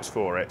remaining mounts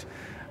for it.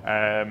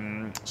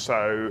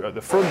 So at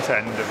the front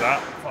end of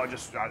that,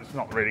 it's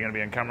not really going to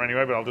be on camera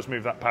anyway, but I'll just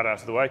move that pad out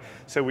of the way.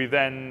 So we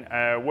then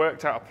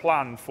worked out a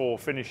plan for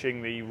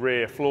finishing the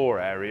rear floor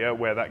area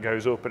where that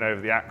goes up and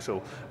over the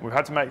axle. We've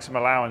had to make some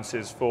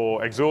allowances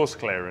for exhaust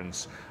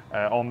clearance.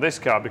 On this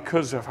car,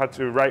 because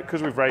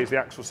we've raised the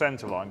axle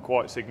centre line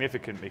quite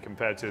significantly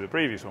compared to the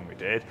previous one we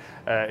did,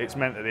 it's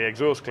meant that the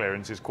exhaust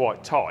clearance is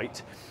quite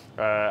tight,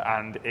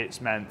 and it's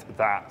meant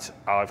that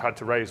I've had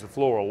to raise the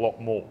floor a lot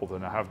more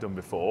than I have done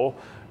before.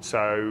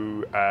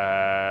 So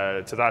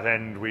to that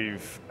end,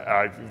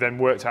 I've then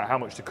worked out how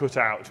much to cut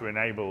out to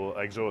enable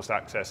exhaust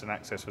access and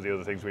access for the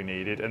other things we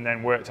needed, and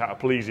then worked out a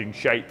pleasing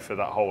shape for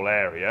that whole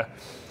area.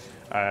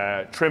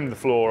 Trimmed the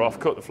floor off,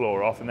 cut the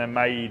floor off, and then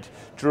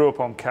drew up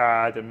on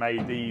CAD and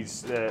made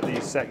these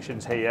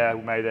sections here. I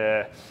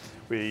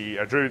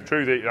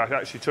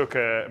actually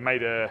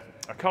made a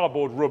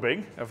cardboard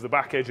rubbing of the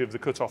back edge of the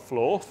cut-off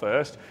floor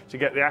first to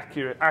get the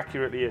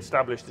accurately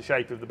establish the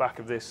shape of the back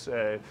of this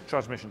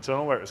transmission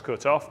tunnel where it was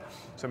cut off.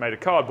 So I made a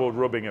cardboard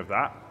rubbing of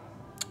that.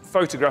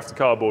 Photographed the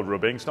cardboard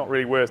rubbing. It's not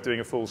really worth doing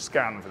a full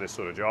scan for this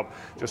sort of job.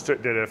 Just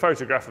did a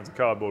photograph of the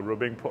cardboard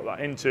rubbing, put that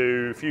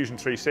into Fusion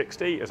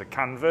 360 as a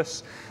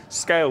canvas,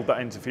 scaled that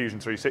into Fusion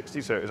 360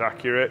 so it was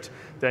accurate,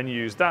 then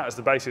used that as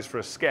the basis for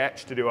a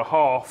sketch to do a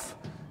half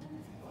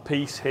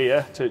piece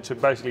here to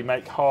basically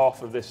make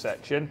half of this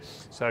section.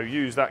 So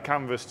use that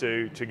canvas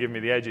to give me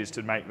the edges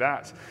to make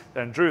that.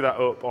 Then drew that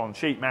up on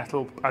sheet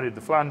metal, added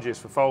the flanges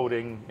for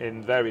folding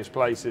in various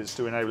places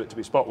to enable it to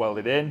be spot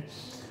welded in.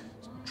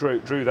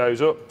 Drew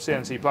those up,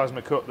 CNC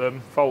plasma cut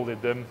them,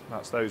 folded them,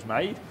 that's those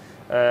made.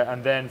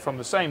 And then from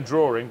the same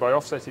drawing, by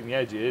offsetting the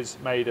edges,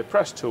 made a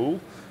press tool,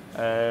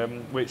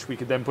 which we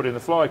could then put in the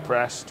fly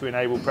press to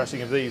enable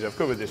pressing of these. I've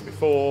covered this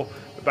before,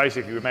 but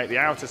basically we make the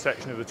outer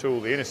section of the tool,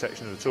 the inner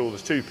section of the tool,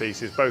 there's 2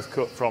 pieces, both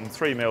cut from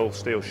 3mm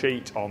steel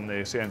sheet on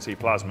the CNC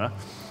plasma.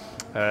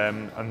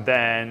 And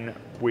then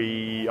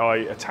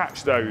I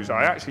attach those.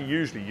 I actually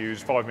usually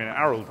use 5mm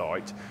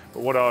araldite,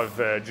 but what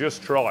I've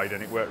just tried,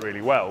 and it worked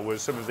really well,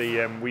 was some of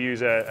the, we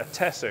use a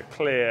Tessa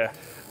clear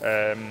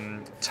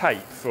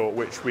tape for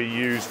which we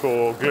use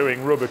for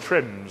gluing rubber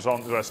trims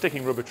on,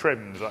 sticking rubber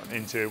trims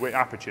into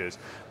apertures.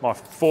 My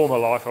former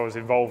life, I was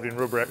involved in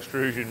rubber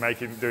extrusion,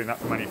 doing that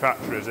for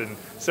manufacturers, and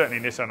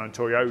certainly Nissan and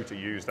Toyota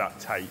use that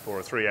tape or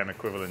a 3M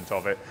equivalent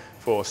of it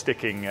for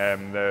sticking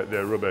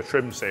the rubber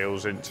trim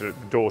seals into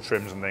door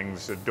trims and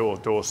things,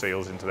 door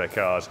seals into their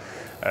cars.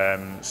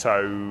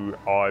 So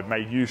I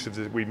made use of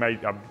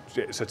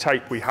it's a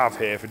tape we have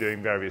here for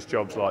doing various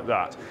jobs like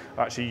that.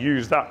 I actually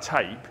use that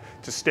tape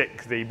to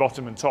stick the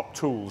bottom and top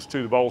tools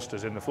to the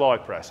bolsters in the fly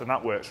press, and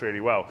that works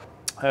really well.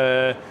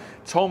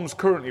 Tom's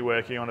currently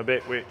working on a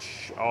bit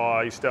which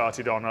I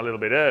started on a little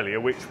bit earlier,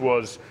 which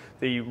was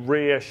the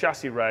rear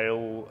chassis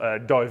rail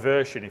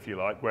diversion, if you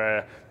like,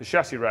 where the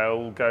chassis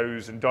rail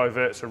goes and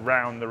diverts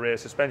around the rear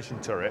suspension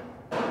turret.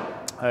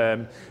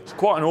 It's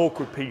quite an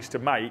awkward piece to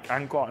make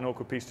and quite an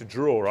awkward piece to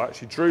draw. I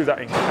actually drew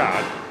that in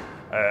CAD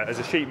as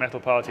a sheet metal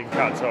part in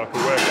CAD, so I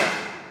could work out.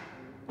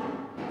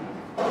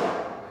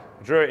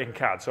 Drew it in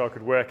CAD so I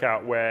could work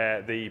out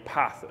where the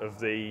path of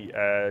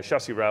the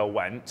chassis rail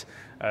went,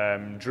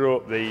 drew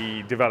up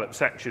the developed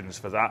sections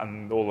for that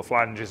and all the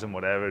flanges and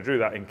whatever, drew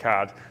that in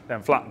CAD,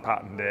 then flat and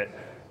patterned it,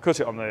 cut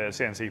it on the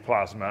CNC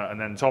plasma, and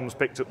then Tom's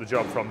picked up the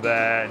job from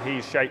there, and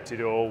he's shaped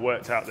it all,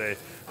 worked out the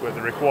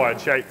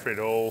required shape for it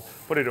all,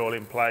 put it all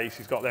in place.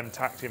 He's got them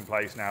tacked in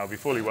place now, he'll be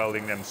fully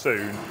welding them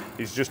soon.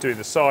 He's just doing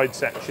the side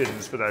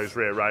sections for those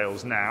rear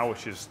rails now,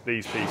 which is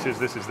these pieces.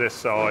 This is this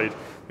side,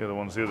 the other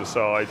one's the other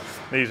side.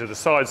 These are the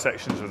side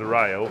sections of the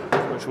rail,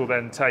 which will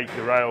then take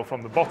the rail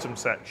from the bottom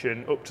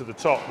section up to the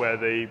top where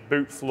the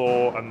boot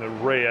floor and the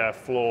rear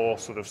floor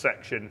sort of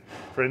section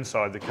for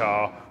inside the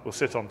car will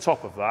sit on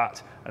top of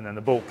that, and then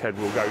the bulkhead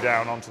will go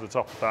down onto the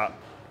top of that,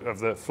 of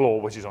the floor,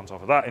 which is on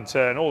top of that in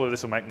turn. All of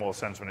this will make more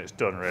sense when it's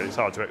done, really. It's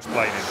hard to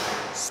explain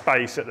in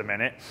space at the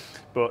minute,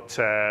 but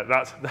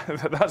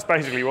that's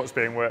basically what's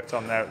being worked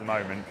on there at the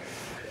moment.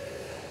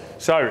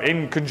 So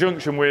in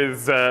conjunction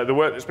with the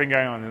work that's been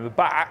going on in the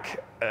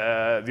back,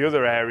 the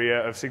other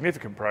area of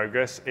significant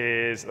progress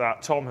is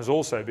that Tom has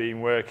also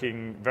been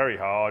working very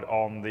hard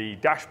on the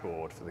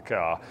dashboard for the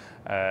car,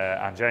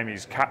 and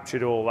Jamie's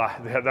captured all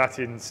that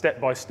in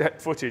step-by-step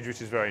footage,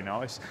 which is very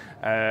nice.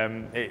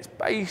 It's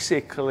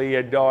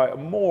basically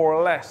more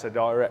or less a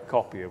direct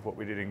copy of what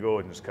we did in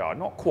Gordon's car.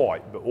 Not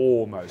quite, but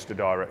almost a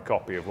direct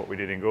copy of what we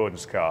did in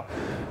Gordon's car.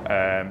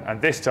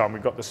 And this time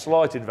we've got the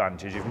slight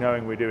advantage of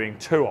knowing we're doing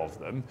two of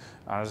them.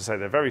 As I say,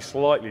 they're very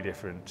slightly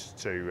different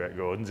to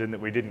Gordon's in that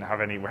we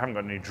haven't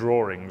got any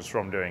drawings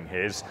from doing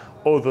his,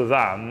 other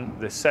than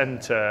the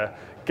centre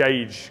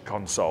gauge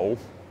console.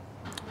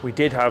 We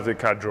did have the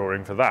CAD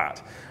drawing for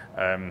that.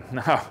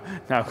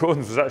 Now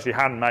Gordon's was actually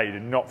handmade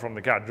and not from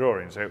the CAD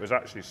drawing, so it was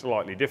actually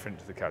slightly different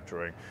to the CAD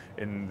drawing.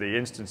 In the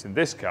instance in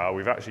this car,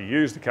 we've actually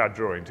used the CAD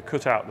drawing to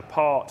cut out the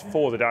part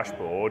for the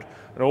dashboard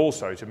and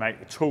also to make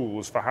the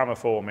tools for hammer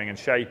forming and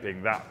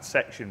shaping that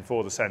section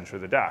for the centre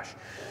of the dash.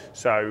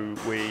 So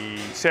we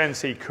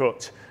CNC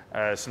cut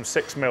some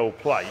 6mm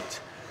plate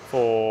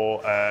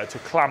to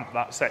clamp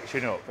that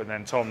section up, and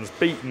then Tom's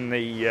beaten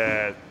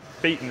the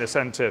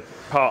centre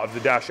part of the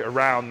dash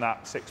around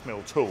that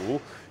 6mm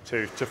tool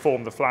to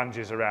form the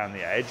flanges around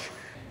the edge.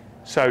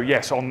 So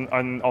yes,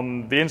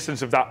 on the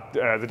instance of that,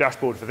 the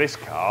dashboard for this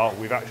car,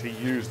 we've actually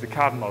used the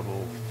CAD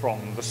model from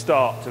the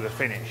start to the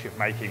finish of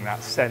making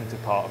that centre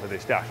part of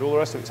this dash. All the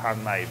rest of it's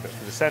handmade, but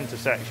for the centre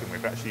section,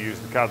 we've actually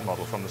used the CAD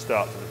model from the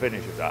start to the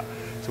finish of that.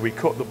 So we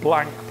cut the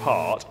blank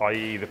part,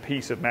 i.e. the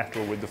piece of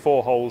metal with the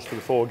 4 holes for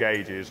the 4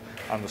 gauges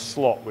and the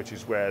slot, which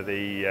is where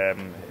the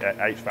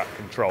HVAC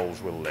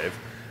controls will live.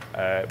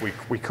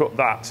 We cut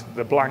that,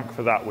 the blank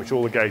for that, which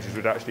all the gauges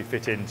would actually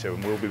fit into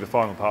and will be the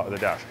final part of the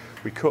dash.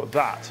 We cut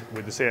that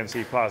with the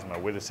CNC plasma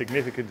with a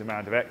significant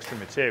amount of extra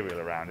material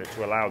around it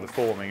to allow the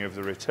forming of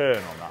the return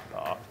on that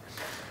part.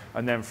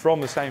 And then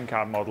from the same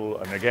CAD model,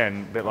 and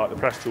again, a bit like the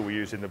press tool we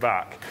used in the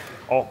back,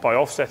 by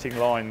offsetting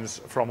lines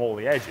from all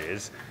the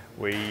edges,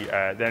 we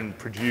then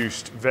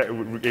produced,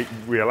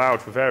 we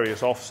allowed for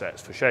various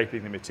offsets for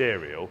shaping the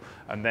material,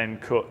 and then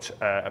cut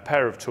a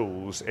pair of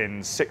tools in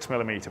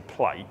 6mm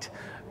plate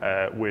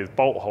with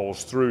bolt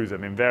holes through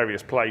them in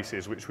various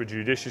places, which were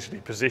judiciously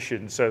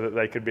positioned so that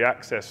they could be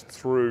accessed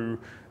through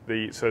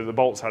so the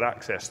bolts had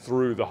access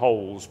through the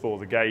holes for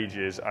the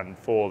gauges and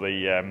for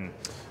the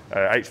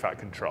HVAC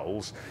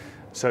controls,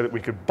 so that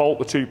we could bolt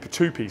the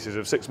two pieces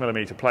of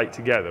 6mm plate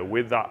together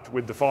with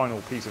the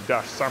final piece of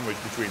dash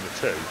sandwiched between the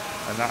two,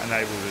 and that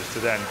enabled us to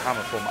then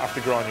hammer form,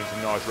 after grinding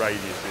some nice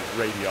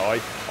radii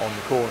on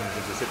the corners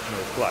of the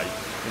 6mm plate,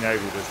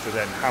 enabled us to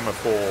then hammer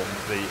form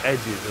the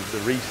edges of the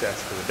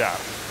recess for the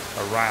dash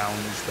around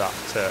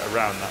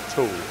that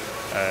tool.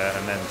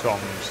 And then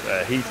Tom's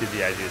heated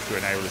the edges to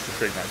enable us to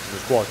shrink that, because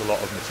there's quite a lot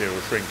of material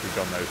shrinkage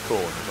on those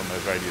corners, on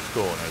those radius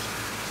corners.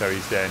 So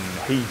he's then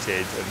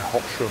heated and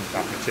hot shrunk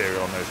that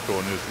material on those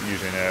corners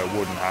using a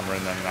wooden hammer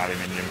and then an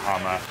aluminium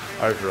hammer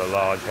over a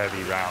large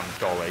heavy round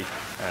dolly,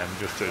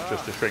 just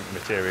to shrink the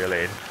material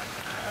in.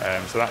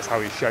 So that's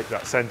how he's shaped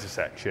that centre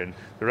section.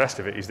 The rest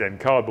of it is then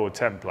cardboard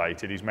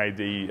templated. He's made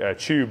the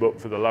tube up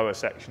for the lower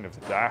section of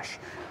the dash,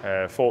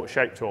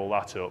 shaped all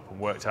that up and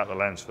worked out the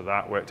lengths for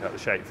that, worked out the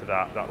shape for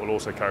that. That will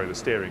also carry the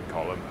steering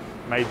column.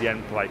 Made the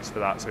end plates for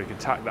that so he can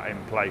tack that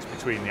in place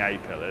between the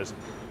A-pillars.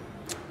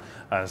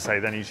 As I say,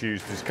 then he's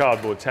used his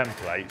cardboard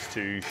templates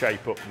to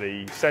shape up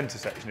the centre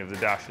section of the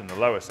dash and the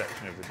lower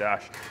section of the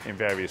dash in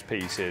various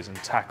pieces and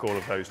tack all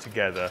of those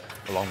together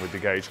along with the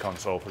gauge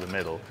console for the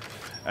middle.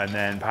 And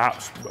then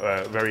perhaps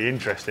very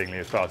interestingly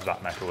as part of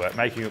that metalwork,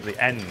 making up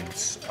the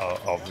ends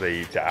of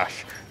the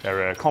dash.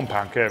 There are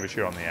compound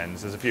curvature on the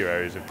ends. There's a few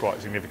areas of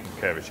quite significant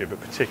curvature, but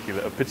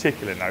of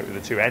particular note are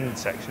the two end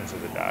sections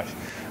of the dash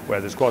where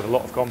there's quite a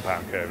lot of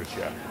compound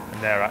curvature,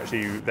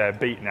 and they're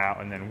beaten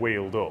out and then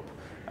wheeled up.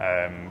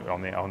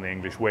 On the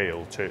English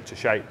wheel to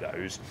shape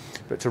those,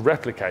 but to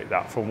replicate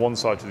that from one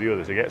side to the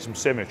other to get some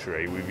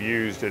symmetry, we've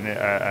used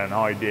an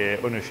idea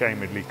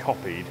unashamedly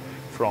copied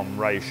from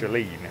Ray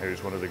Shalene,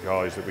 who's one of the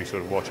guys that we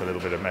sort of watch a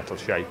little bit of metal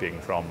shaping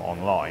from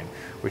online,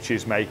 which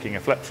is making a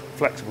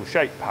flexible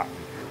shape pattern.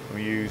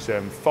 We use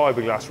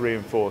fiberglass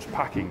reinforced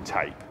packing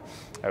tape,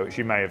 which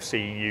you may have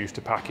seen used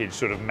to package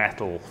sort of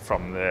metal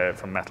from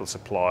metal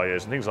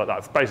suppliers and things like that.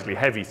 It's basically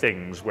heavy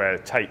things where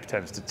tape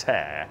tends to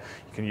tear.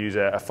 You can use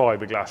a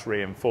fiberglass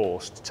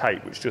reinforced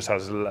tape, which just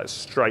has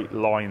straight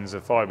lines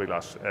of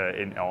fiberglass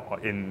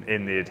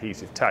in the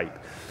adhesive tape.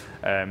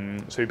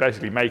 So you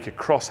basically make a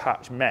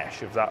cross-hatch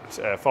mesh of that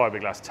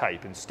fiberglass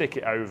tape and stick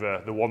it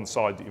over the one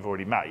side that you've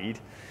already made.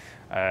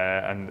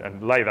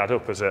 And lay that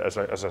up as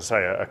I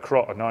say,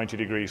 a 90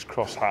 degrees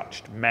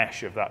cross-hatched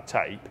mesh of that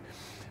tape.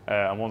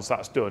 And once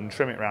that's done,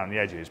 trim it around the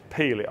edges,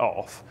 peel it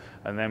off,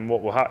 and then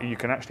what will happen, you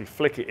can actually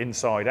flick it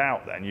inside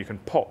out then. You can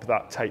pop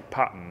that tape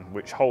pattern,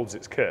 which holds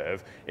its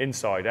curve,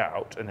 inside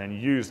out, and then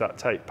use that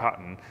tape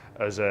pattern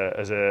as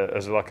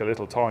like a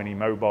little tiny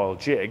mobile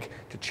jig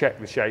to check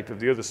the shape of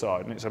the other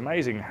side. And it's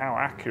amazing how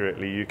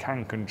accurately you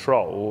can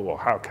control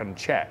or can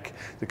check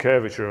the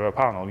curvature of a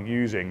panel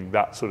using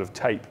that sort of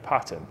tape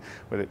pattern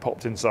with it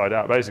popped inside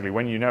out. Basically,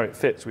 when you know it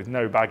fits with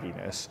no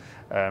bagginess,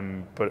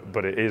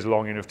 but it is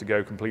long enough to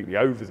go completely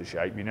over the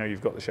shape, you know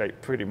you've got the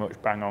shape pretty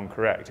much bang on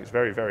correct. It's a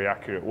very, very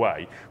accurate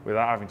way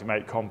without having to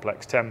make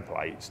complex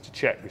templates to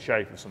check the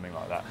shape of something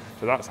like that.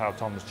 So that's how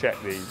Tom's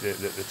checked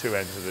the two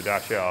ends of the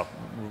dash are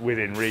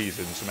within reason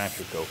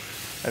symmetrical.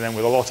 And then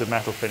with a lot of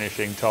metal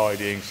finishing,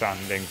 tidying,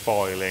 sanding,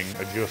 foiling,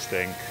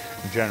 adjusting,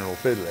 and general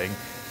fiddling,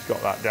 he's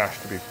got that dash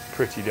to be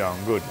pretty darn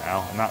good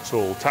now, and that's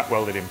all tack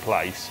welded in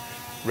place,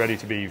 ready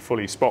to be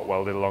fully spot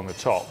welded along the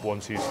top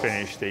once he's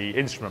finished the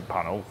instrument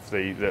panel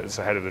that's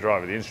ahead of the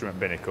driver, the instrument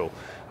binnacle.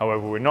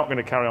 However, we're not going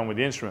to carry on with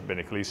the instrument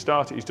binnacle. He's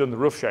done the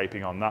rough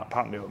shaping on that,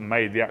 patterned it up and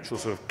made the actual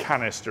sort of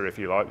canister, if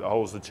you like, that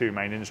holds the two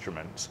main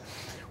instruments.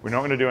 We're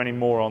not going to do any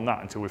more on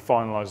that until we've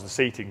finalised the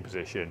seating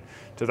position.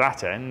 To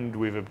that end,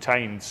 we've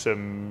obtained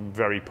some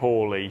very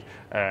poorly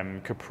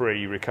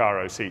Capri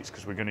Recaro seats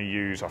because we're going to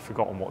use, I've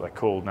forgotten what they're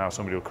called now,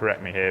 somebody will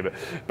correct me here, but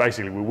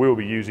basically we will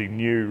be using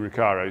new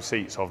Recaro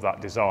seats of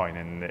that design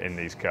in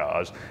these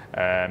cars,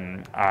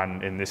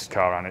 and in this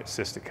car and its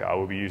sister car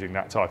we'll be using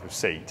that type of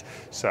seat.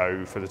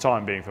 So for the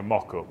time being, for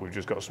mock-up, we've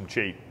just got some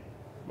cheap,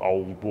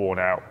 old,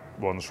 worn-out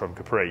ones from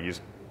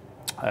Capri's,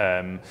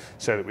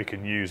 so that we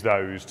can use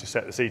those to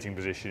set the seating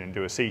position and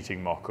do a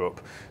seating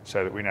mock-up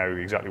so that we know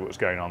exactly what's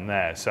going on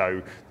there.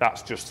 So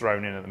that's just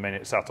thrown in at the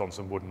minute, sat on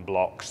some wooden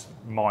blocks.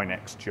 My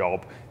next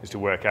job is to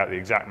work out the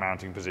exact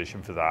mounting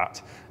position for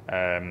that,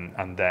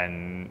 and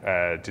then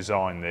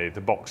design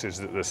the boxes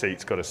that the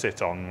seat's got to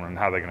sit on and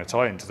how they're going to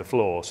tie into the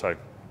floor. So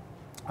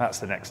that's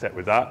the next step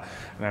with that.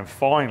 And then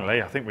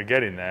finally, I think we're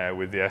getting there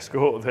with the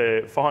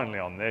Escort. Finally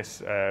on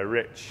this,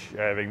 Rich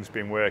Irving's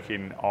been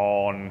working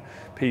on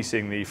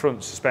piecing the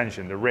front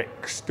suspension, the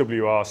Rix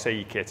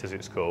WRC kit as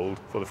it's called,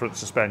 for the front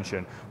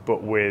suspension,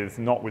 but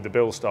not with the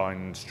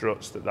Bilstein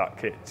struts that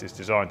kit is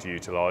designed to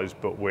utilise,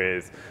 but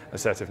with a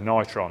set of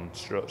Nitron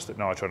struts that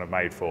Nitron have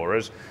made for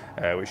us,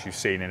 which you've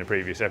seen in a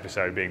previous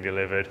episode being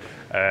delivered.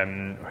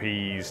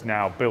 He's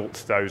now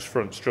built those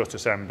front strut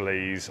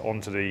assemblies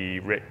onto the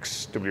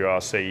Rix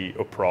WRC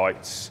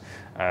uprights.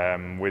 We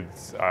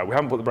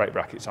haven't put the brake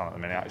brackets on at the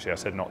minute. Actually, I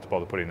said not to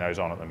bother putting those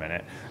on at the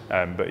minute,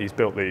 but he's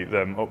built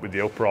them up with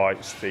the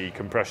uprights, the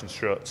compression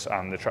struts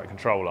and the track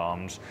control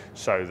arms,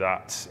 so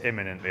that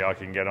imminently I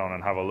can get on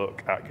and have a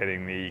look at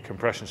getting the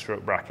compression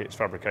strut brackets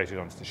fabricated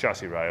onto the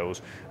chassis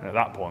rails, and at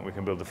that point we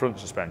can build the front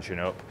suspension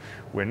up.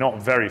 We're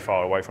not very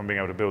far away from being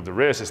able to build the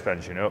rear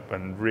suspension up,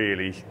 and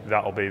really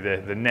that'll be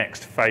the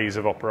next phase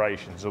of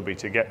operations, will be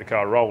to get the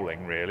car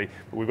rolling really,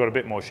 but we've got a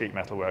bit more sheet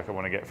metal work I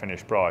want to get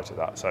finished prior to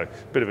that, so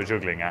a bit of a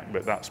juggling act,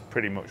 but that's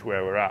pretty much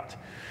where we're at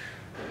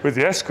with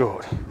the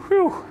Escort.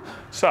 Whew.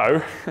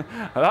 So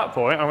at that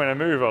point I'm going to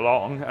move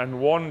along and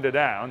wander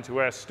down to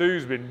where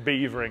Stu's been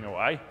beavering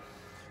away,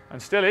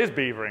 and still is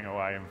beavering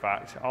away in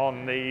fact,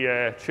 on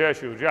the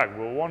Churchill Jag.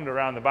 We'll wander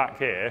around the back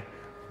here,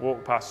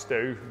 walk past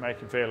Stu, make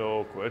him feel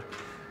awkward.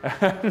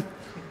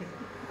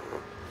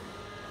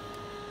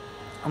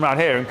 I'm around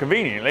here, and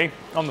conveniently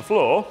on the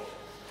floor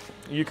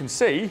you can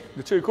see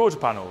the 2 quarter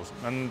panels,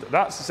 and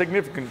that's a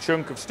significant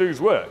chunk of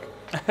Stu's work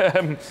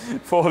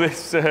for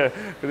this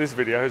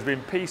video, has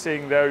been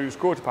piecing those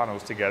quarter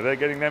panels together,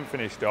 getting them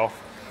finished off,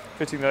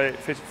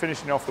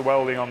 finishing off the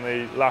welding on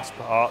the last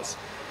parts,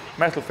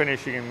 metal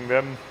finishing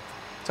them,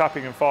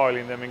 tapping and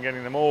filing them, and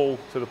getting them all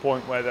to the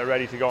point where they're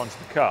ready to go onto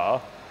the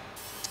car,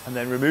 and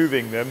then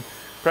removing them,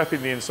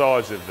 prepping the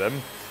insides of them,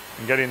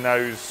 and getting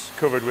those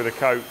covered with a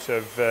coat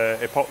of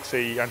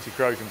epoxy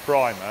anti-corrosion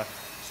primer,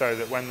 so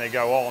that when they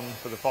go on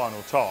for the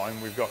final time,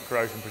 we've got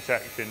corrosion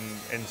protection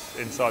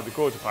inside the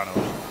quarter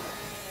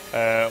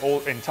panels.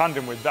 All in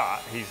tandem with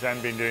that, he's then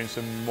been doing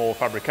some more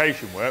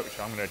fabrication work, which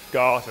I'm going to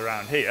dart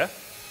around here.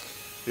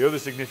 The other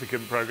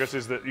significant progress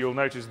is that you'll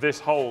notice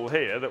this hole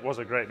here, that was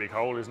a great big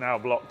hole, is now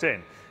blocked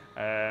in.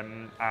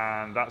 And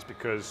that's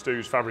because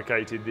Stu's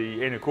fabricated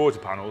the inner quarter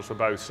panels for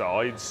both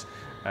sides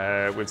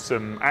with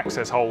some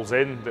access holes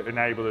in that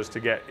enable us to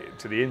get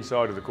to the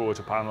inside of the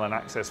quarter panel and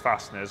access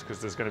fasteners, because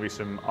there's going to be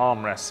some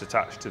armrests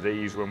attached to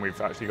these when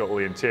we've actually got all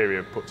the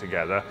interior put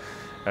together.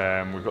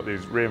 We've got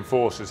these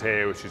reinforcers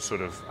here, which is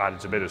sort of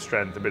adds a bit of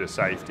strength, a bit of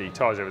safety,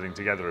 ties everything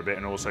together a bit,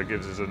 and also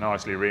gives us a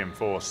nicely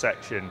reinforced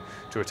section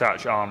to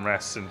attach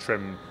armrests and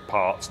trim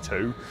parts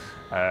to.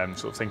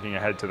 Sort of thinking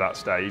ahead to that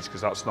stage,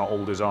 because that's not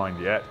all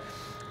designed yet.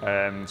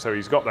 So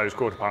he's got those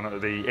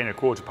the inner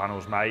quarter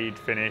panels made,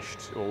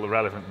 finished, all the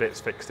relevant bits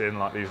fixed in,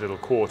 like these little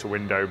quarter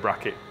window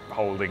bracket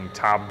holding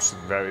tabs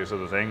and various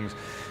other things.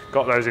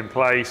 Got those in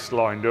place,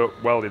 lined up,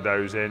 welded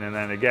those in, and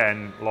then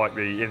again, like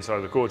the inside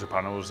of the quarter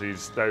panels,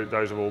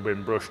 those have all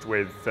been brushed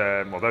with,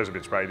 well, those have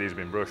been sprayed, these have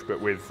been brushed, but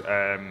with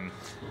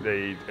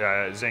the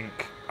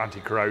zinc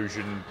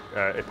anti-corrosion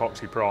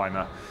epoxy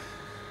primer.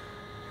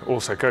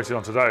 Also coated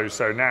onto those,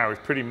 so now it's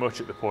pretty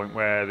much at the point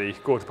where the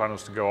quarter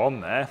panels to go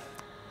on there.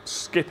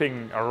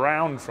 Skipping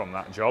around from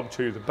that job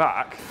to the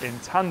back, in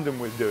tandem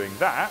with doing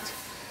that,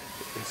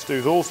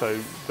 Stu's also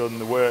done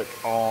the work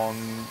on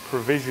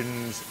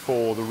provisions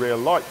for the rear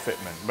light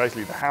fitment,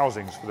 basically the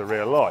housings for the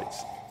rear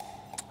lights.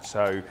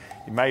 So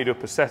he made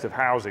up a set of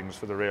housings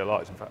for the rear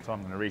lights. In fact, I'm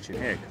going to reach in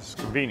here because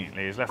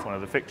conveniently he's left one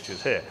of the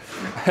fixtures here.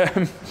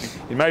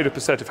 He made up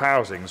a set of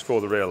housings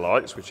for the rear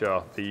lights, which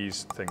are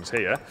these things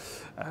here,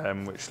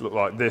 which look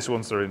like this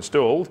once they're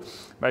installed.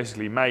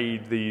 Basically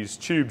made these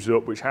tubes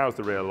up which house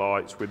the rear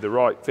lights with the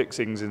right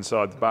fixings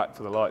inside the back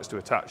for the lights to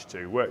attach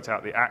to, worked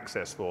out the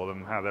access for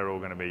them, how they're all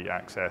going to be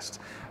accessed,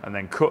 and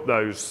then cut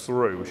those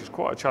through, which is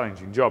quite a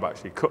challenging job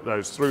actually, cut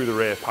those through the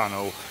rear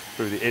panel,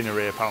 through the inner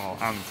rear panel,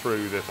 and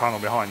through the panel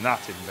behind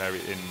that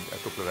in a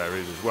couple of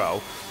areas as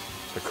well.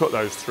 So cut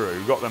those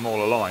through, got them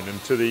all aligned, and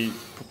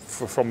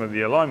from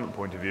the alignment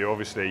point of view,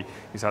 obviously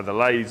he's had the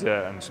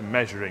laser and some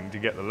measuring to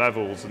get the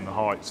levels and the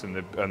heights and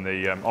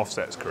the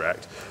offsets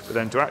correct. But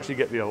then to actually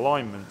get the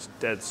alignment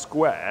dead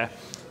square,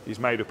 he's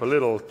made up a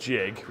little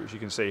jig, which you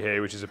can see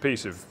here, which is a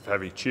piece of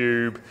heavy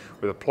tube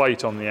with a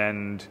plate on the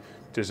end,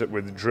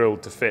 with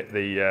drilled to fit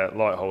the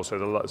light hole, so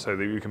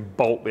that you can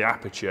bolt the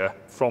aperture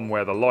from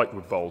where the light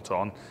would bolt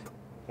on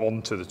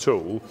onto the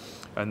tool,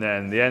 and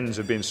then the ends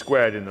have been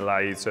squared in the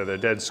lathe so they're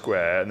dead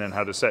square, and then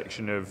had a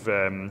section of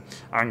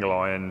angle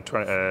iron,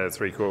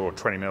 3/4 or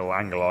 20mm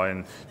angle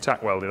iron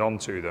tack welded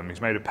onto them.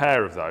 He's made a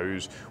pair of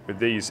those with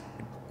these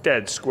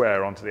dead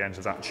square onto the ends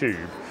of that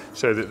tube,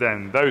 so that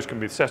then those can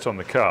be set on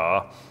the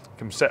car,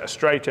 can set a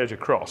straight edge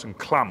across and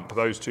clamp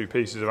those two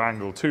pieces of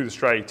angle to the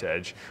straight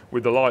edge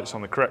with the lights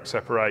on the correct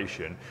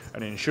separation,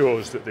 and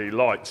ensures that the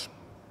lights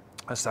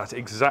are sat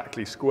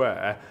exactly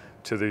square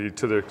to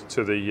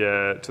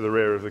the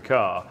rear of the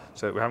car,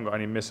 so that we haven't got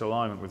any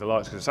misalignment with the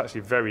lights, because it's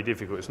actually very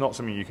difficult. It's not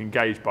something you can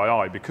gauge by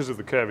eye because of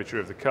the curvature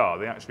of the car.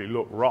 They actually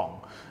look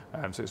wrong,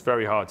 so it's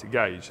very hard to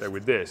gauge. So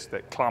with this,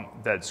 they're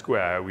clamped dead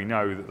square. We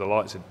know that the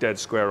lights are dead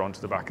square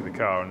onto the back of the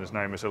car, and there's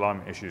no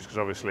misalignment issues, because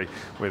obviously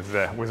with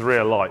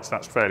rear lights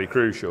that's fairly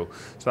crucial.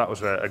 So that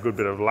was a good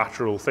bit of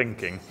lateral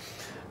thinking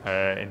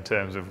in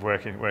terms of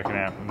working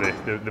out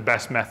the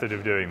best method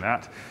of doing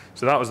that.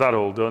 So that was that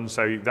all done.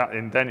 So that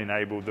then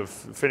enabled the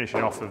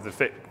finishing off of the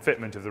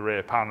fitment of the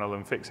rear panel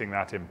and fixing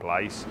that in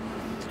place.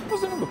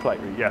 Was the number plate?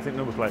 Yeah, I think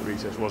number plate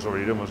recess was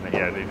already done, wasn't it?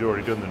 Yeah, they'd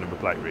already done the number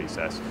plate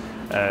recess.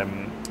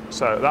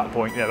 So at that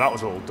point, yeah, that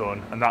was all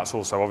done, and that's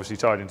also obviously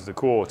tied into the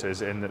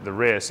quarters, in that the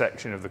rear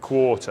section of the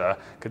quarter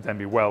could then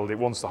be welded.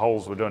 Once the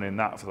holes were done in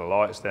that for the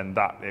lights, then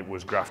it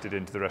was grafted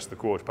into the rest of the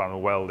quarter panel,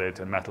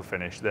 welded and metal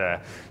finished there.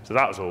 So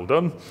that was all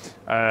done.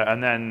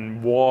 And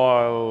then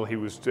while he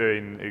was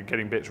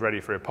getting bits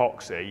ready for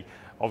epoxy,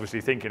 obviously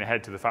thinking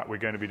ahead to the fact we're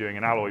going to be doing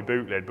an alloy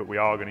boot lid, but we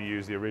are going to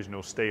use the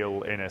original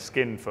steel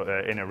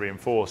inner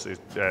reinforced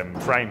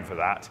frame for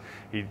that.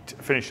 He'd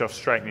finished off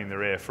straightening the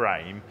rear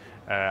frame,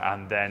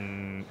 and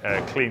then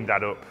cleaned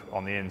that up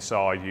on the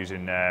inside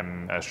using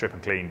a strip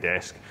and clean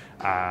disc,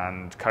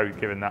 and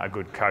given that a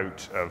good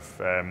coat of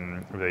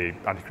the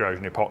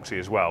anti-corrosion epoxy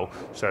as well,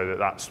 so that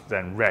that's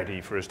then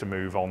ready for us to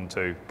move on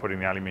to putting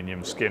the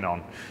aluminium skin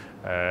on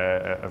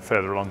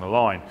further along the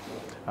line.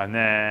 And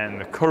then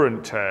the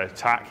current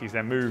tack, he's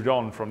then moved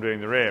on from doing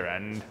the rear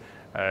end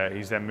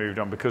He's then moved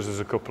on, because there's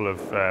a couple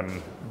of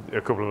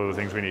other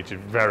things we need to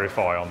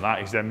verify on that.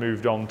 He's then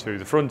moved on to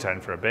the front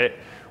end for a bit,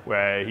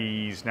 where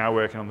he's now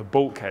working on the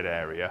bulkhead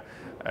area.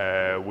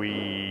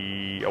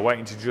 We are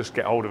waiting to just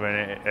get hold of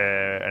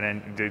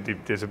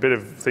there's a bit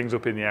of things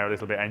up in the air a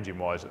little bit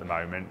engine-wise at the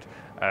moment,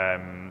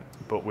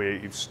 but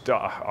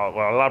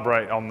I'll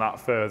elaborate on that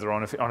further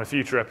on a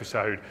future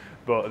episode.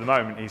 But at the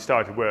moment, he's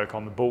started work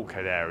on the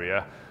bulkhead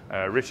area.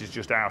 Rich is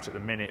just out at the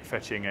minute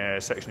fetching a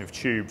section of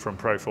tube from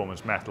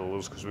Performance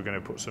Metals, because we're going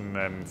to put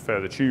some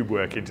further tube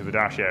work into the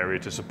dash area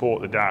to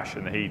support the dash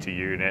and the heater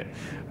unit,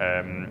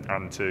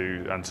 and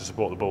to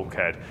support the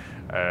bulkhead.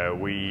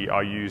 We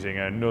are using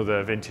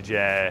another Vintage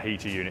Air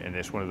heater unit in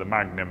this, one of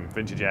the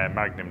Vintage Air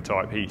Magnum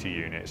type heater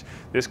units.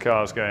 This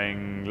car's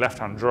going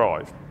left-hand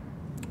drive,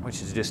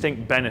 which is a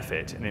distinct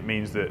benefit, and it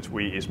means that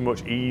it's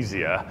much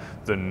easier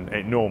than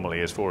it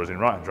normally is for us in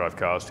right-hand drive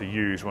cars to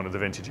use one of the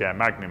Vintage Air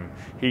Magnum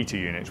heater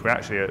units. We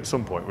actually at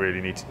some point really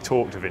need to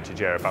talk to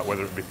Vintage Air about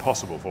whether it would be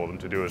possible for them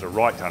to do as a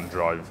right-hand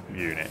drive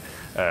unit,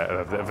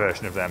 a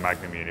version of their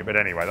Magnum unit. But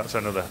anyway,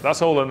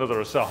 that's all another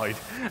aside.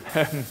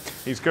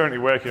 He's currently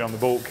working on the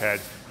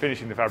bulkhead,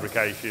 finishing the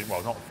fabrication,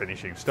 well, not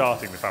finishing,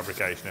 starting the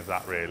fabrication of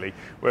that really,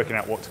 working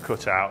out what to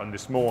cut out. And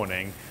this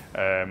morning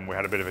we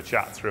had a bit of a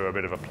chat through a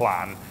bit of a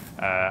plan,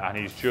 and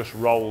he's just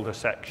rolled a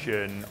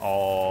section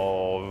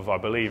of, I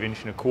believe,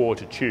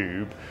 1.25"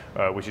 tube,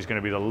 which is going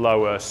to be the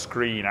lower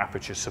screen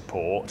aperture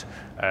support.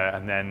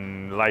 And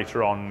then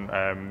later on,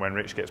 when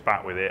Rich gets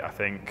back with it, I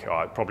think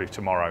probably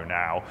tomorrow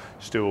now,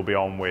 Stu will be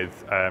on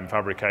with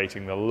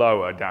fabricating the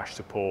lower dash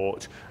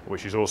support,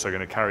 which is also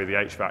going to carry the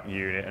HVAC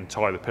unit and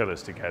tie the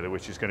pillars together,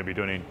 which is going to be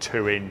done in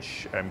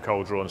 2-inch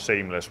cold drawn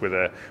seamless with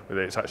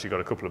it's actually got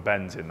a couple of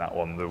bends in that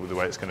one, the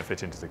way it's going to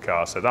fit into the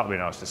car. So that'll be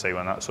nice to see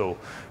when that's all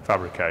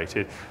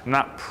fabricated. And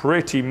that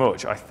pretty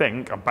much, I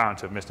think, I'm bound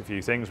to have missed a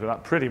few things, but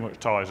that pretty much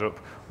ties up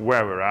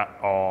where we're at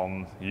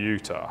on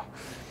Utah.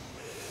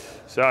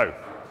 So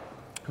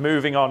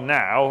moving on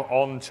now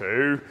on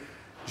to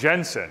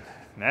Jensen.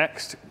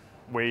 Next,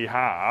 we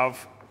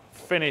have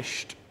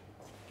finished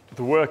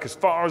the work as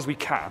far as we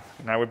can.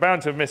 Now, we're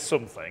bound to have missed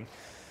something,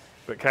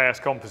 but KS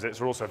Composites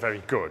are also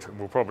very good, and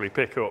we'll probably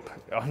pick up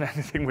on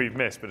anything we've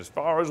missed. But as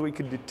far as we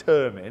can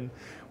determine,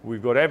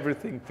 we've got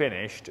everything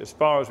finished as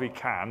far as we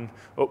can,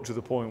 up to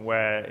the point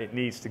where it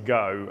needs to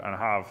go and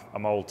have a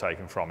mould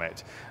taken from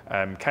it.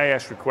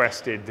 KS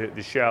requested that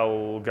the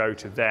shell go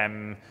to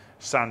them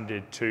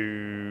sanded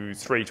to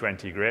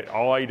 320 grit.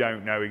 I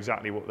don't know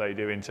exactly what they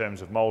do in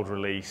terms of mould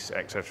release,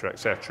 etc.,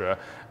 etc.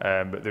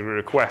 But the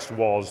request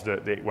was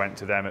that it went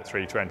to them at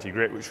 320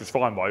 grit, which was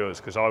fine by us,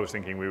 because I was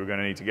thinking we were going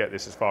to need to get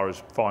this as far as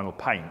final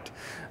paint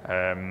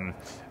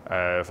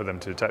for them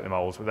to take the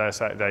moulds. But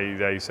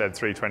they said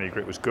 320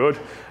 grit was good.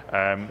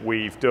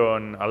 We've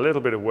done a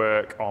little bit of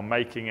work on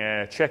making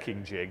a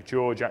checking jig.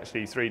 George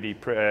actually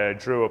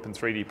drew up and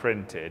 3D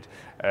printed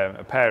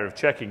a pair of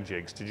checking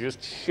jigs to just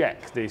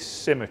check the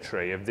symmetry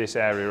of this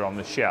area on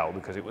the shell,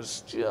 because it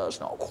was just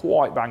not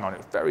quite bang on. It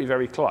was very,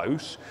 very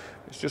close.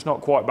 It's just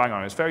not quite bang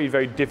on. It's very,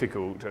 very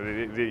difficult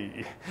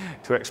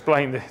to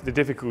explain the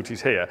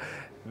difficulties here.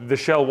 The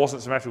shell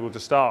wasn't symmetrical to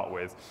start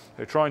with.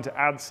 They're trying to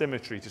add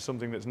symmetry to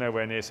something that's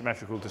nowhere near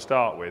symmetrical to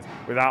start with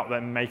without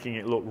them making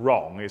it look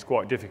wrong is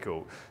quite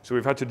difficult. So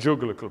we've had to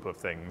juggle a couple of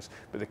things.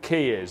 But the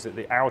key is that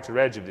the outer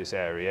edge of this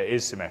area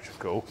is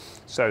symmetrical,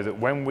 so that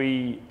when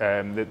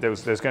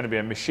there's going to be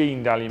a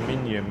machined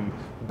aluminium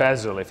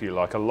bezel, if you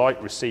like, a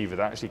light receiver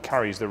that actually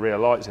carries the rear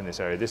lights in this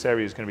area. This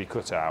area is going to be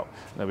cut out,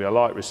 and there'll be a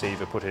light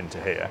receiver put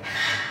into here.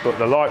 But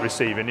the light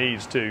receiver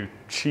needs to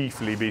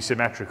chiefly be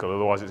symmetrical,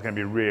 otherwise it's going to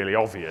be really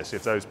obvious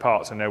if those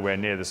parts are nowhere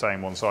near the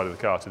same one side of the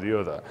car to the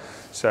other.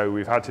 So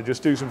we've had to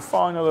just do some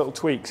final little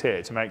tweaks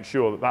here to make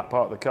sure that that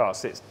part of the car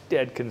sits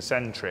dead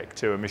concentric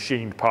to a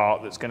machined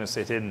part that's going to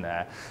sit in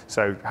there.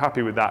 So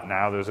happy with that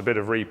now. There's a bit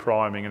of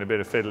repriming and a bit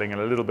of fiddling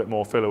and a little bit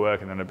more filler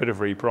work and then a bit of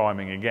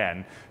repriming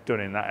again done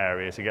in that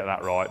area to get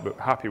that right, but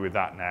happy with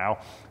that now.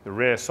 The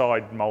rear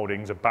side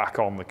mouldings are back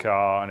on the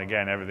car, and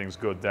again everything's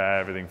good there,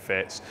 everything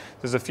fits.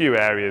 There's a few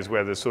areas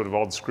where there's sort of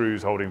odd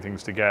screws holding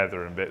things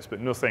together and bits, but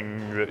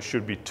nothing that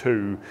should be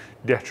too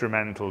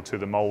detrimental to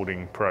the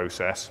moulding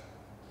process.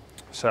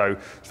 So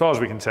as far as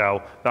we can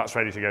tell, that's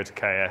ready to go to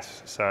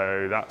KS.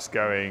 So that's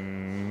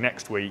going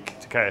next week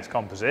to KS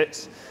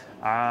Composites,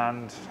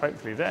 and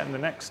hopefully then the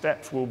next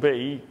steps will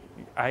be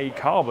a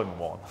carbon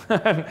one.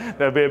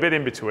 There'll be a bit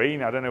in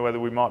between. I don't know whether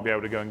we might be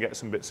able to go and get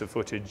some bits of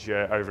footage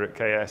over at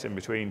KS in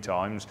between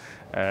times,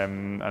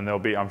 and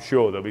I'm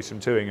sure there'll be some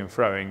toing and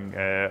froing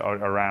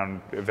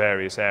around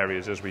various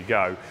areas as we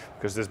go,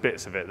 because there's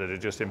bits of it that are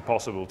just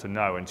impossible to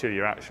know until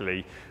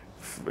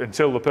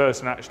the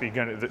person actually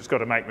that's got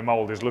to make the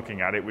mould is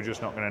looking at it. We're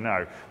just not going to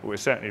know. But we're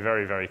certainly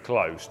very, very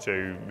close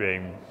to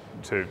being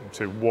to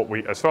what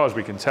we, as far as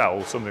we can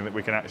tell, something that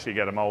we can actually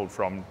get a mould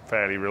from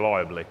fairly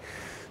reliably.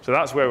 So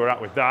that's where we're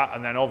at with that.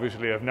 And then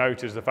obviously I've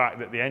noticed the fact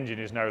that the engine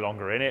is no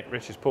longer in it.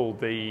 Rich has pulled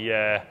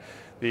the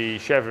the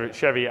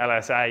Chevy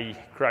LSA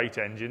crate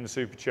engine, the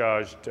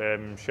supercharged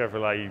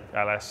Chevrolet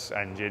LS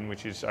engine,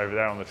 which is over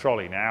there on the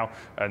trolley now,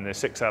 and the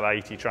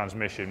 6L80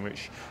 transmission,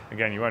 which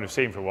again you won't have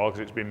seen for a while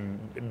because it's been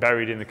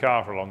buried in the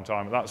car for a long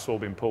time. But that's all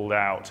been pulled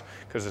out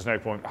because there's no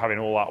point having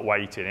all that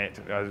weight in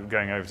it.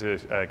 Going over to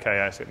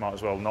KS, it might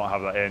as well not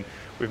have that in.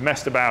 We've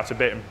messed about a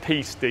bit and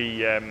pieced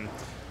the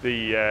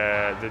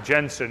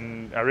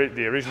Jensen,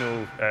 the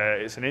original,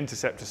 it's an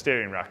Interceptor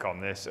steering rack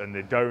on this, and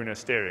the donor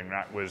steering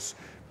rack was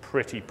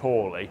pretty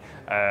poorly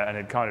and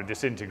it kind of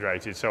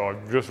disintegrated, so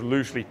I've just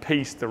loosely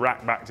pieced the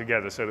rack back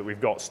together so that we've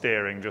got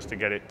steering just to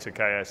get it to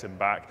KS and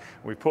back.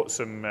 We've put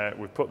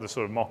the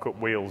sort of mock-up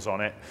wheels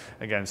on it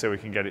again so we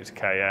can get it to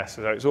KS,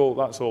 so that's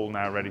all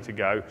now ready to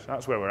go. So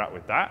that's where we're at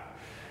with that.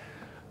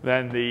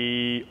 Then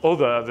the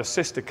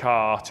sister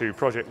car to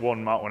Project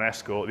 1 Mark 1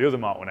 Escort, the other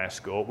Mark 1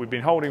 Escort, we've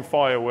been holding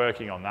fire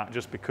working on that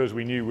just because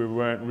we knew we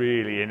weren't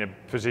really in a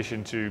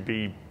position to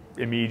be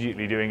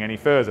immediately doing any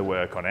further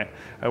work on it.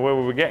 And where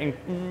we were getting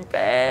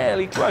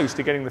fairly close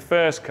to getting the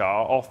first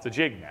car off the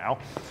jig now.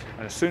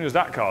 And as soon as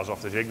that car's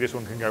off the jig, this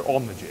one can go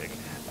on the jig,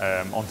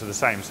 onto the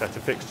same set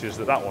of fixtures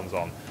that one's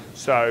on.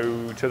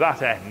 So to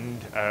that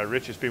end,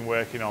 Rich has been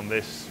working on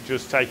this,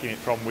 just taking it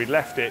from, we'd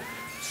left it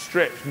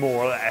stripped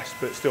more or less,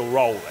 but still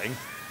rolling.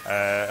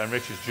 And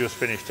Rich has just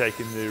finished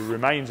taking the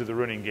remains of the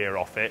running gear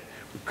off it.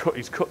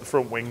 He's cut the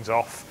front wings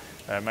off,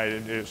 made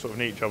a sort of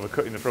neat job of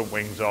cutting the front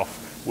wings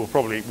off.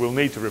 We'll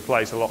need to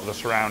replace a lot of the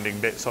surrounding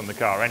bits on the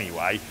car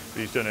anyway, but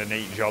he's done a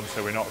neat job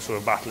so we're not sort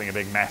of battling a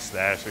big mess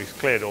there. So he's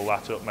cleared all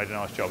that up, made a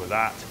nice job of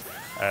that.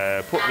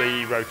 Put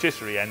the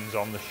rotisserie ends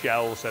on the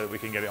shell so that we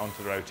can get it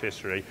onto the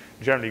rotisserie.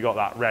 Generally got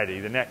that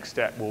ready. The next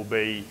step will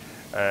be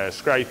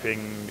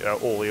scraping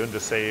all the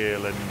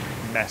underseal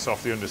and mess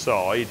off the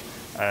underside,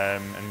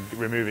 and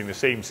removing the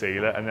seam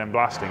sealer and then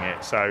blasting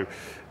it. So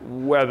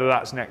whether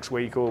that's next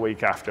week or the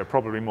week after,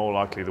 probably more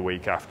likely the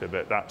week after,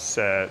 but that's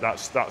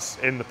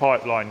in the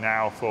pipeline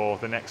now for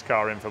the next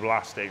car in for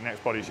blasting,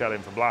 next body shell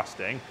in for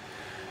blasting.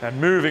 And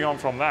moving on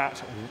from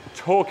that,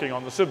 talking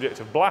on the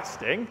subject of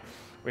blasting,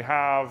 we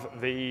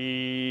have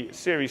the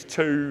Series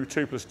 2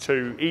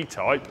 2+2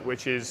 E-Type,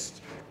 which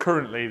is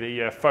currently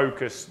the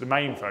focus, the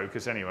main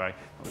focus anyway.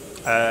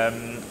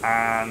 And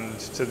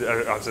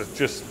as I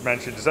just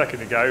mentioned a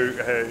second ago,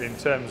 in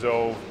terms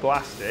of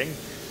blasting,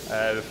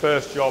 the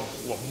first job,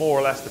 well, more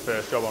or less the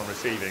first job on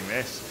receiving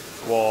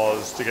this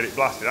was to get it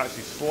blasted.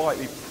 Actually,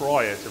 slightly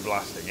prior to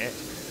blasting it,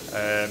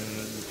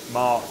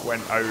 Mark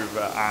went over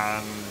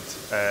and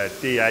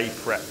DA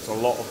prepped a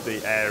lot of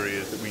the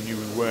areas that we knew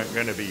we weren't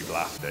going to be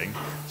blasting,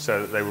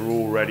 so that they were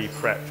already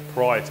prepped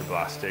prior to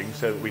blasting,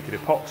 so that we could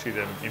epoxy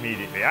them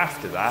immediately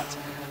after that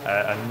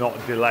and not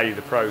delay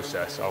the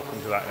process. I'll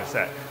come to that in a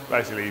sec.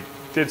 Basically,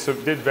 did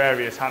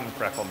various hand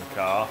prep on the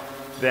car,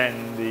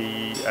 then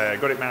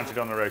got it mounted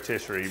on the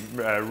rotisserie,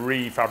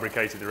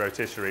 refabricated the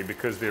rotisserie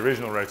because the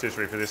original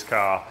rotisserie for this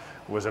car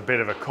was a bit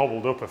of a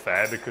cobbled up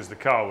affair because the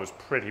car was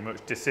pretty much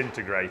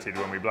disintegrated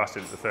when we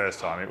blasted it the first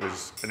time. It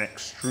was an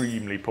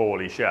extremely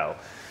poorly shell.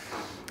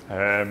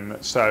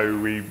 So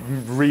we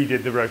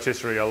redid the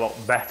rotisserie a lot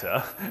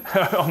better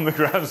on the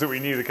grounds that we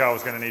knew the car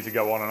was going to need to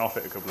go on and off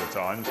it a couple of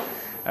times.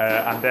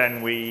 And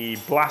then we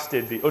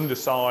blasted the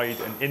underside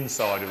and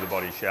inside of the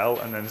body shell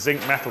and then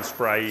zinc metal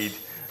sprayed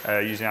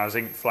using our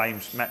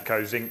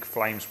Metco zinc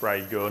flame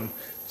spray gun.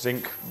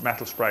 Zinc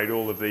metal sprayed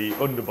all of the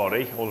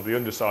underbody, all of the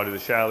underside of the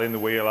shell, in the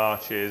wheel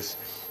arches,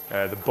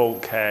 the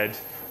bulkhead,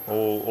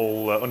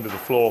 all under the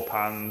floor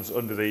pans,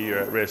 under the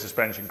rear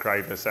suspension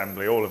cradle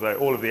assembly, all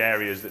of the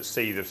areas that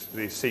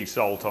see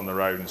salt on the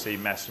road and see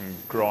mess and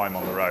grime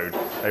on the road.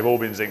 They've all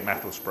been zinc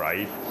metal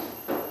sprayed.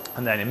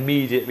 And then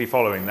immediately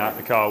following that,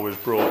 the car was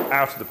brought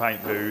out of the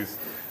paint booth,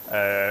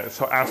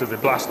 out of the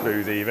blast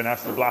booth even,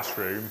 out of the blast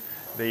room.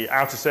 The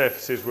outer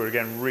surfaces were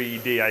again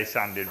re-DA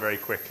sanded very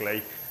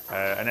quickly.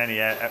 And any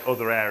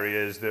other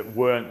areas that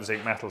weren't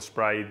zinc metal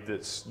sprayed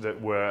that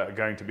were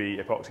going to be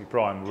epoxy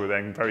primed were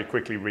then very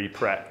quickly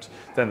re-prepped.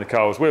 Then the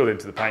car was wheeled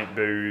into the paint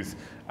booth,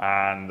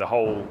 and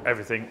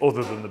everything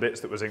other than the bits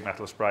that were zinc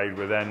metal sprayed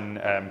were then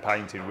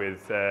painted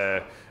with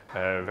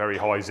very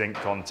high zinc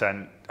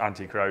content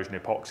anti-corrosion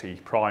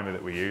epoxy primer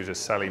that we use, a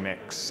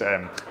Celimix.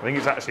 I think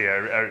it's actually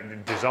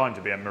designed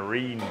to be a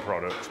marine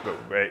product, but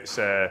it's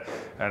an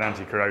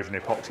anti-corrosion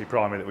epoxy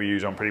primer that we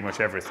use on pretty much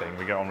everything.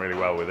 We get on really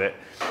well with it.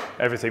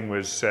 Everything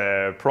was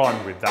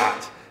primed with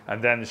that,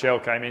 and then the shell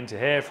came into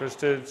here for us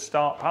to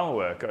start panel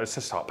work,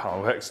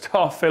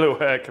 start filler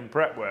work and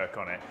prep work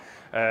on it.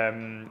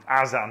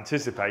 As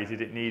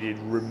anticipated, it needed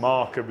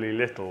remarkably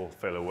little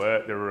filler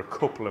work. There were a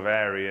couple of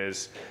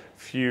areas,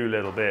 few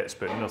little bits,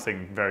 but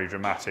nothing very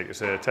dramatic.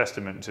 It's a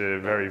testament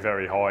to very,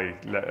 very high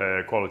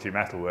quality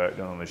metalwork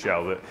done on the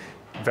shell that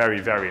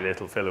very, very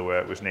little filler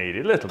work was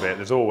needed. A little bit,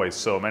 there's always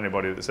some.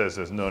 Anybody that says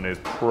there's none is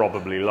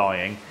probably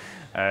lying.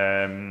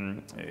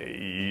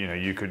 You know,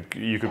 you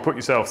could put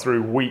yourself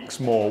through weeks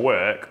more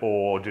work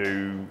or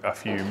do a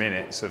few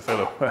minutes of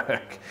filler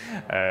work,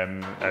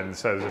 and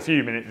so there's a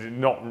few minutes,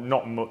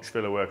 not much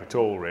filler work at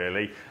all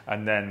really,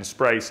 and then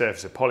spray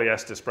surfacer,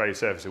 polyester spray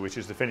surfacer, which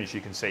is the finish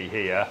you can see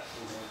here.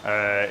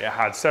 It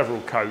had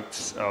several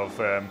coats of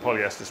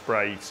polyester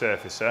spray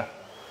surfacer,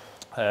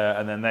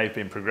 and then they've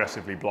been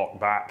progressively blocked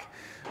back.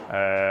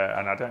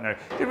 And I don't know,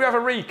 did we have a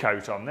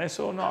recoat on this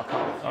or not?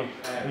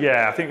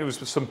 Yeah, I think there was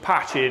some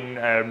patch-in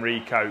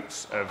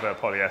recoats of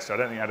polyester. I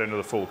don't think I had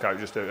another full coat,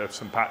 just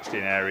some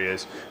patched-in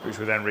areas, which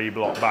were then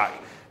reblocked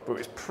back. But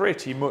it's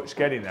pretty much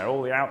getting there.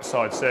 All the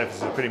outside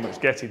surfaces are pretty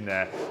much getting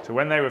there. So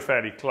when they were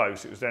fairly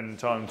close, it was then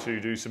time to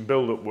do some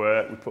build-up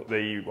work. We put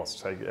the,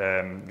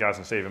 Gaz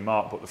and Steve and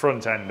Mark put the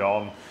front end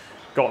on,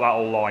 got that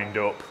all lined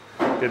up,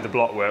 did the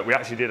block work. We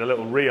actually did a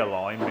little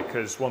realign,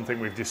 because one thing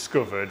we've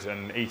discovered,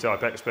 and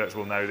E-type experts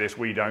will know this,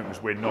 we don't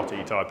because we're not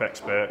E-type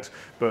experts,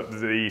 but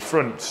the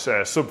front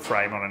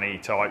subframe on an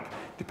E-type,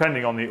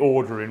 depending on the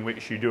order in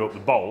which you do up the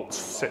bolts,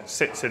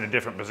 sits in a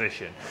different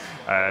position.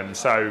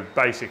 So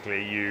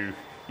basically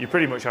you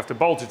pretty much have to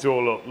bolt it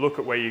all up, look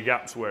at where your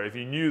gaps were. If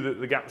you knew that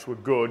the gaps were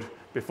good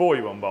before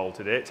you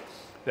unbolted it,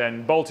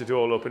 then bolt it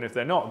all up, and if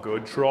they're not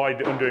good, try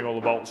undoing all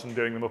the bolts and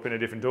doing them up in a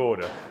different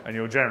order, and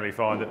you'll generally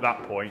find at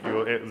that point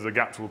the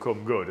gaps will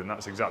come good, and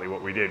that's exactly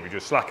what we did. We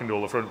just slackened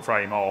all the front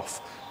frame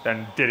off,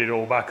 then did it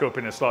all back up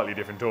in a slightly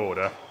different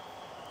order,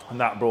 and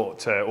that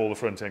brought all the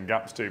front end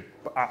gaps to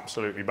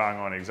absolutely bang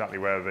on exactly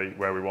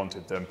where we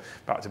wanted them.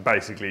 Back to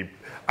basically,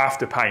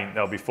 after paint,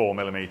 there'll be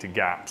 4mm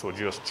gaps, or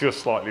just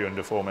slightly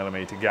under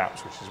 4mm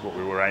gaps, which is what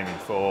we were aiming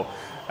for.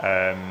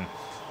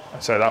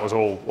 So that was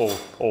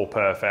all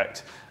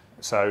perfect.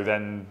 So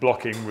then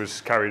blocking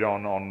was carried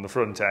on the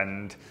front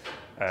end,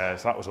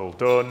 so that was all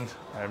done.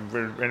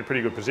 We're in a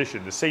pretty good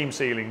position. The seam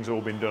sealing's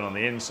all been done on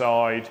the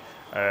inside.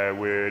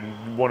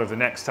 One of the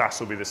next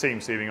tasks will be the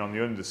seam sealing on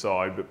the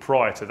underside, but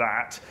prior to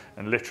that,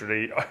 and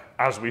literally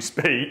as we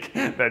speak,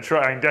 they're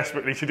trying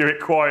desperately to do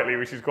it quietly,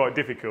 which is quite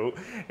difficult,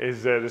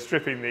 is they're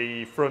stripping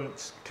the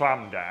front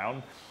clam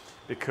down,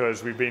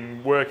 because we've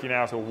been working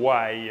out a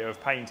way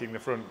of painting the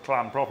front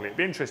clam properly. It'd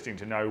be interesting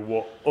to know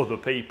what other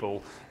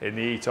people in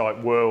the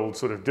E-type world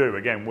sort of do.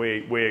 Again,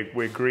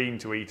 we're green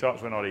to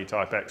E-types, we're not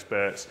E-type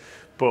experts,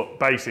 but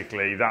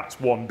basically that's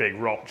one big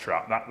rot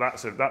trap.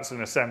 That's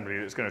an assembly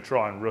that's going to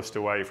try and rust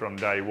away from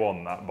day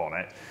one, that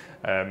bonnet.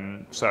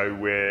 So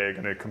we're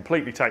going to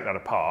completely take that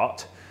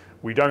apart.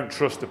 We don't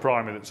trust the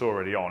primer that's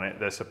already on it.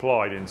 They're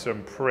supplied in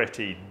some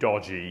pretty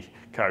dodgy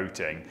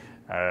coating.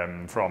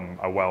 From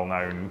a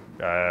well-known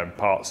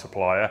parts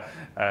supplier.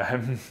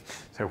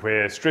 So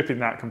we're stripping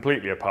that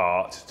completely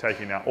apart,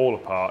 taking that all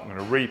apart. I'm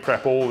going to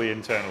re-prep all the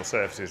internal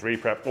surfaces,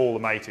 re-prep all the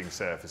mating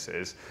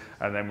surfaces,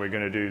 and then we're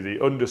going to do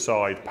the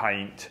underside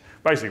paint.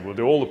 Basically, we'll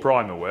do all the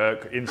primer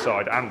work,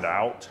 inside and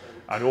out,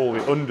 and all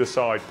the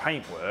underside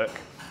paint work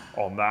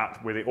on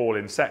that with it all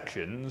in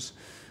sections.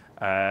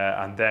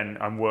 And then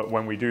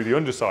when we do the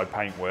underside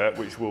paint work,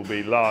 which will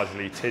be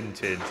largely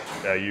tinted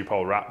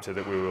U-Pol Raptor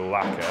that we will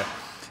lacquer,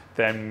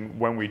 then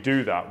when we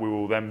do that, we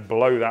will then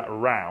blow that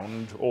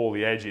around all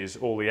the edges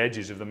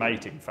of the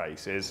mating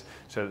faces,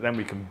 so that then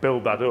we can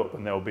build that up,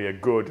 and there'll be a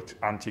good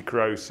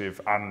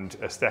anti-corrosive and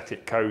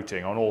aesthetic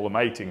coating on all the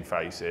mating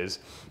faces.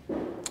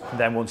 And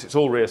then once it's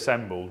all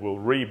reassembled, we'll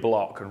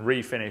re-block and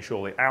refinish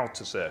all the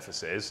outer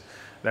surfaces.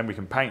 Then we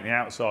can paint the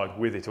outside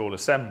with it all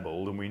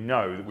assembled, and we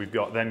know that we've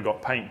then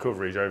got paint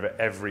coverage over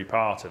every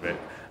part of it,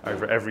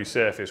 over every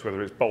surface,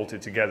 whether it's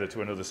bolted together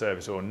to another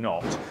surface or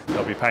not.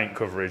 There'll be paint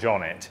coverage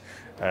on it.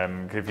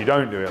 If you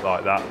don't do it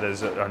like that,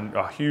 there's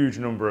a huge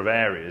number of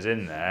areas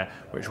in there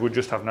which would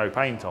just have no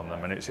paint on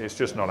them, and it's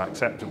just not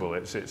acceptable.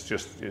 It's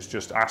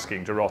just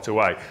asking to rot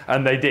away,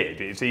 and they did.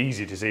 It's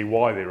easy to see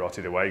why they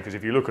rotted away, because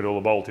if you look at all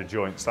the bolted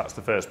joints, that's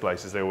the first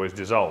places they always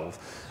dissolve.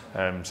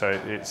 So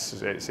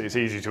it's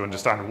easy to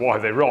understand why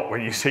they rot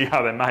when you see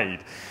how they're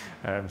made.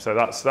 So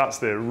that's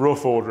the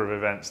rough order of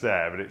events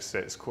there, but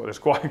there's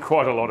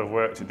quite a lot of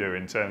work to do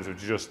in terms of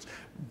just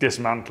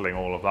dismantling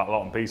all of that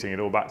lot and piecing it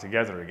all back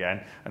together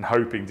again, and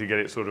hoping to get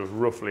it sort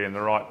of roughly in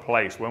the right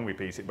place when we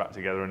piece it back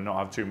together and not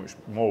have too much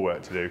more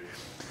work to do.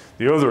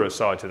 The other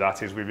side to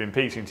that is we've been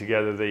piecing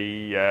together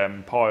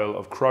the pile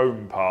of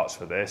chrome parts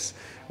for this,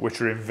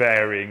 which are in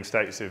varying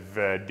states of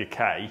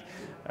decay.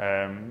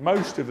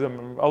 Most of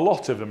them, a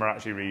lot of them are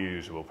actually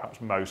reusable.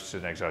 Perhaps most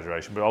is an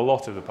exaggeration, but a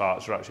lot of the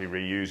parts are actually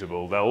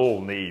reusable. They'll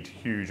all need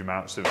huge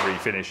amounts of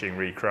refinishing,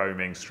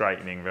 rechroming,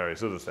 straightening,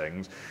 various other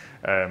things.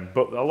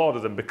 But a lot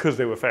of them, because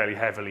they were fairly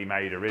heavily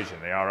made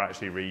originally, are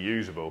actually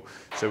reusable.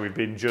 So we've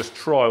been just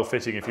trial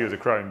fitting a few of the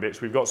chrome bits.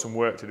 We've got some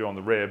work to do on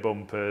the rear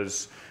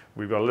bumpers.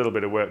 We've got a little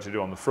bit of work to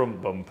do on the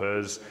front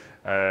bumpers.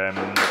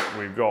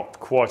 We've got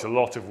quite a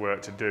lot of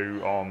work to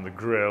do on the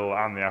grille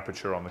and the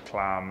aperture on the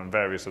clam and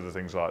various other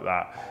things like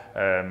that.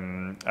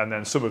 And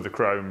then some of the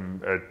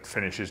chrome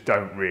finishes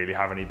don't really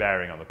have any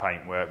bearing on the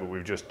paintwork, but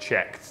we've just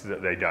checked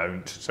that they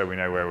don't, so we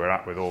know where we're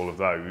at with all of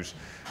those.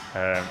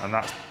 And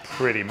that's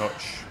pretty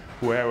much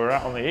where we're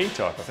at on the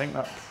E-Type. I think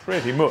that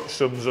pretty much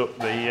sums up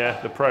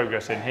the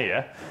progress in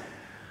here.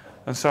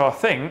 And so I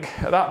think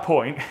at that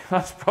point,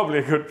 that's probably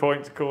a good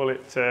point to call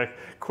it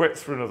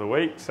quits for another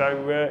week.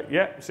 So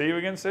yeah, see you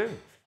again soon.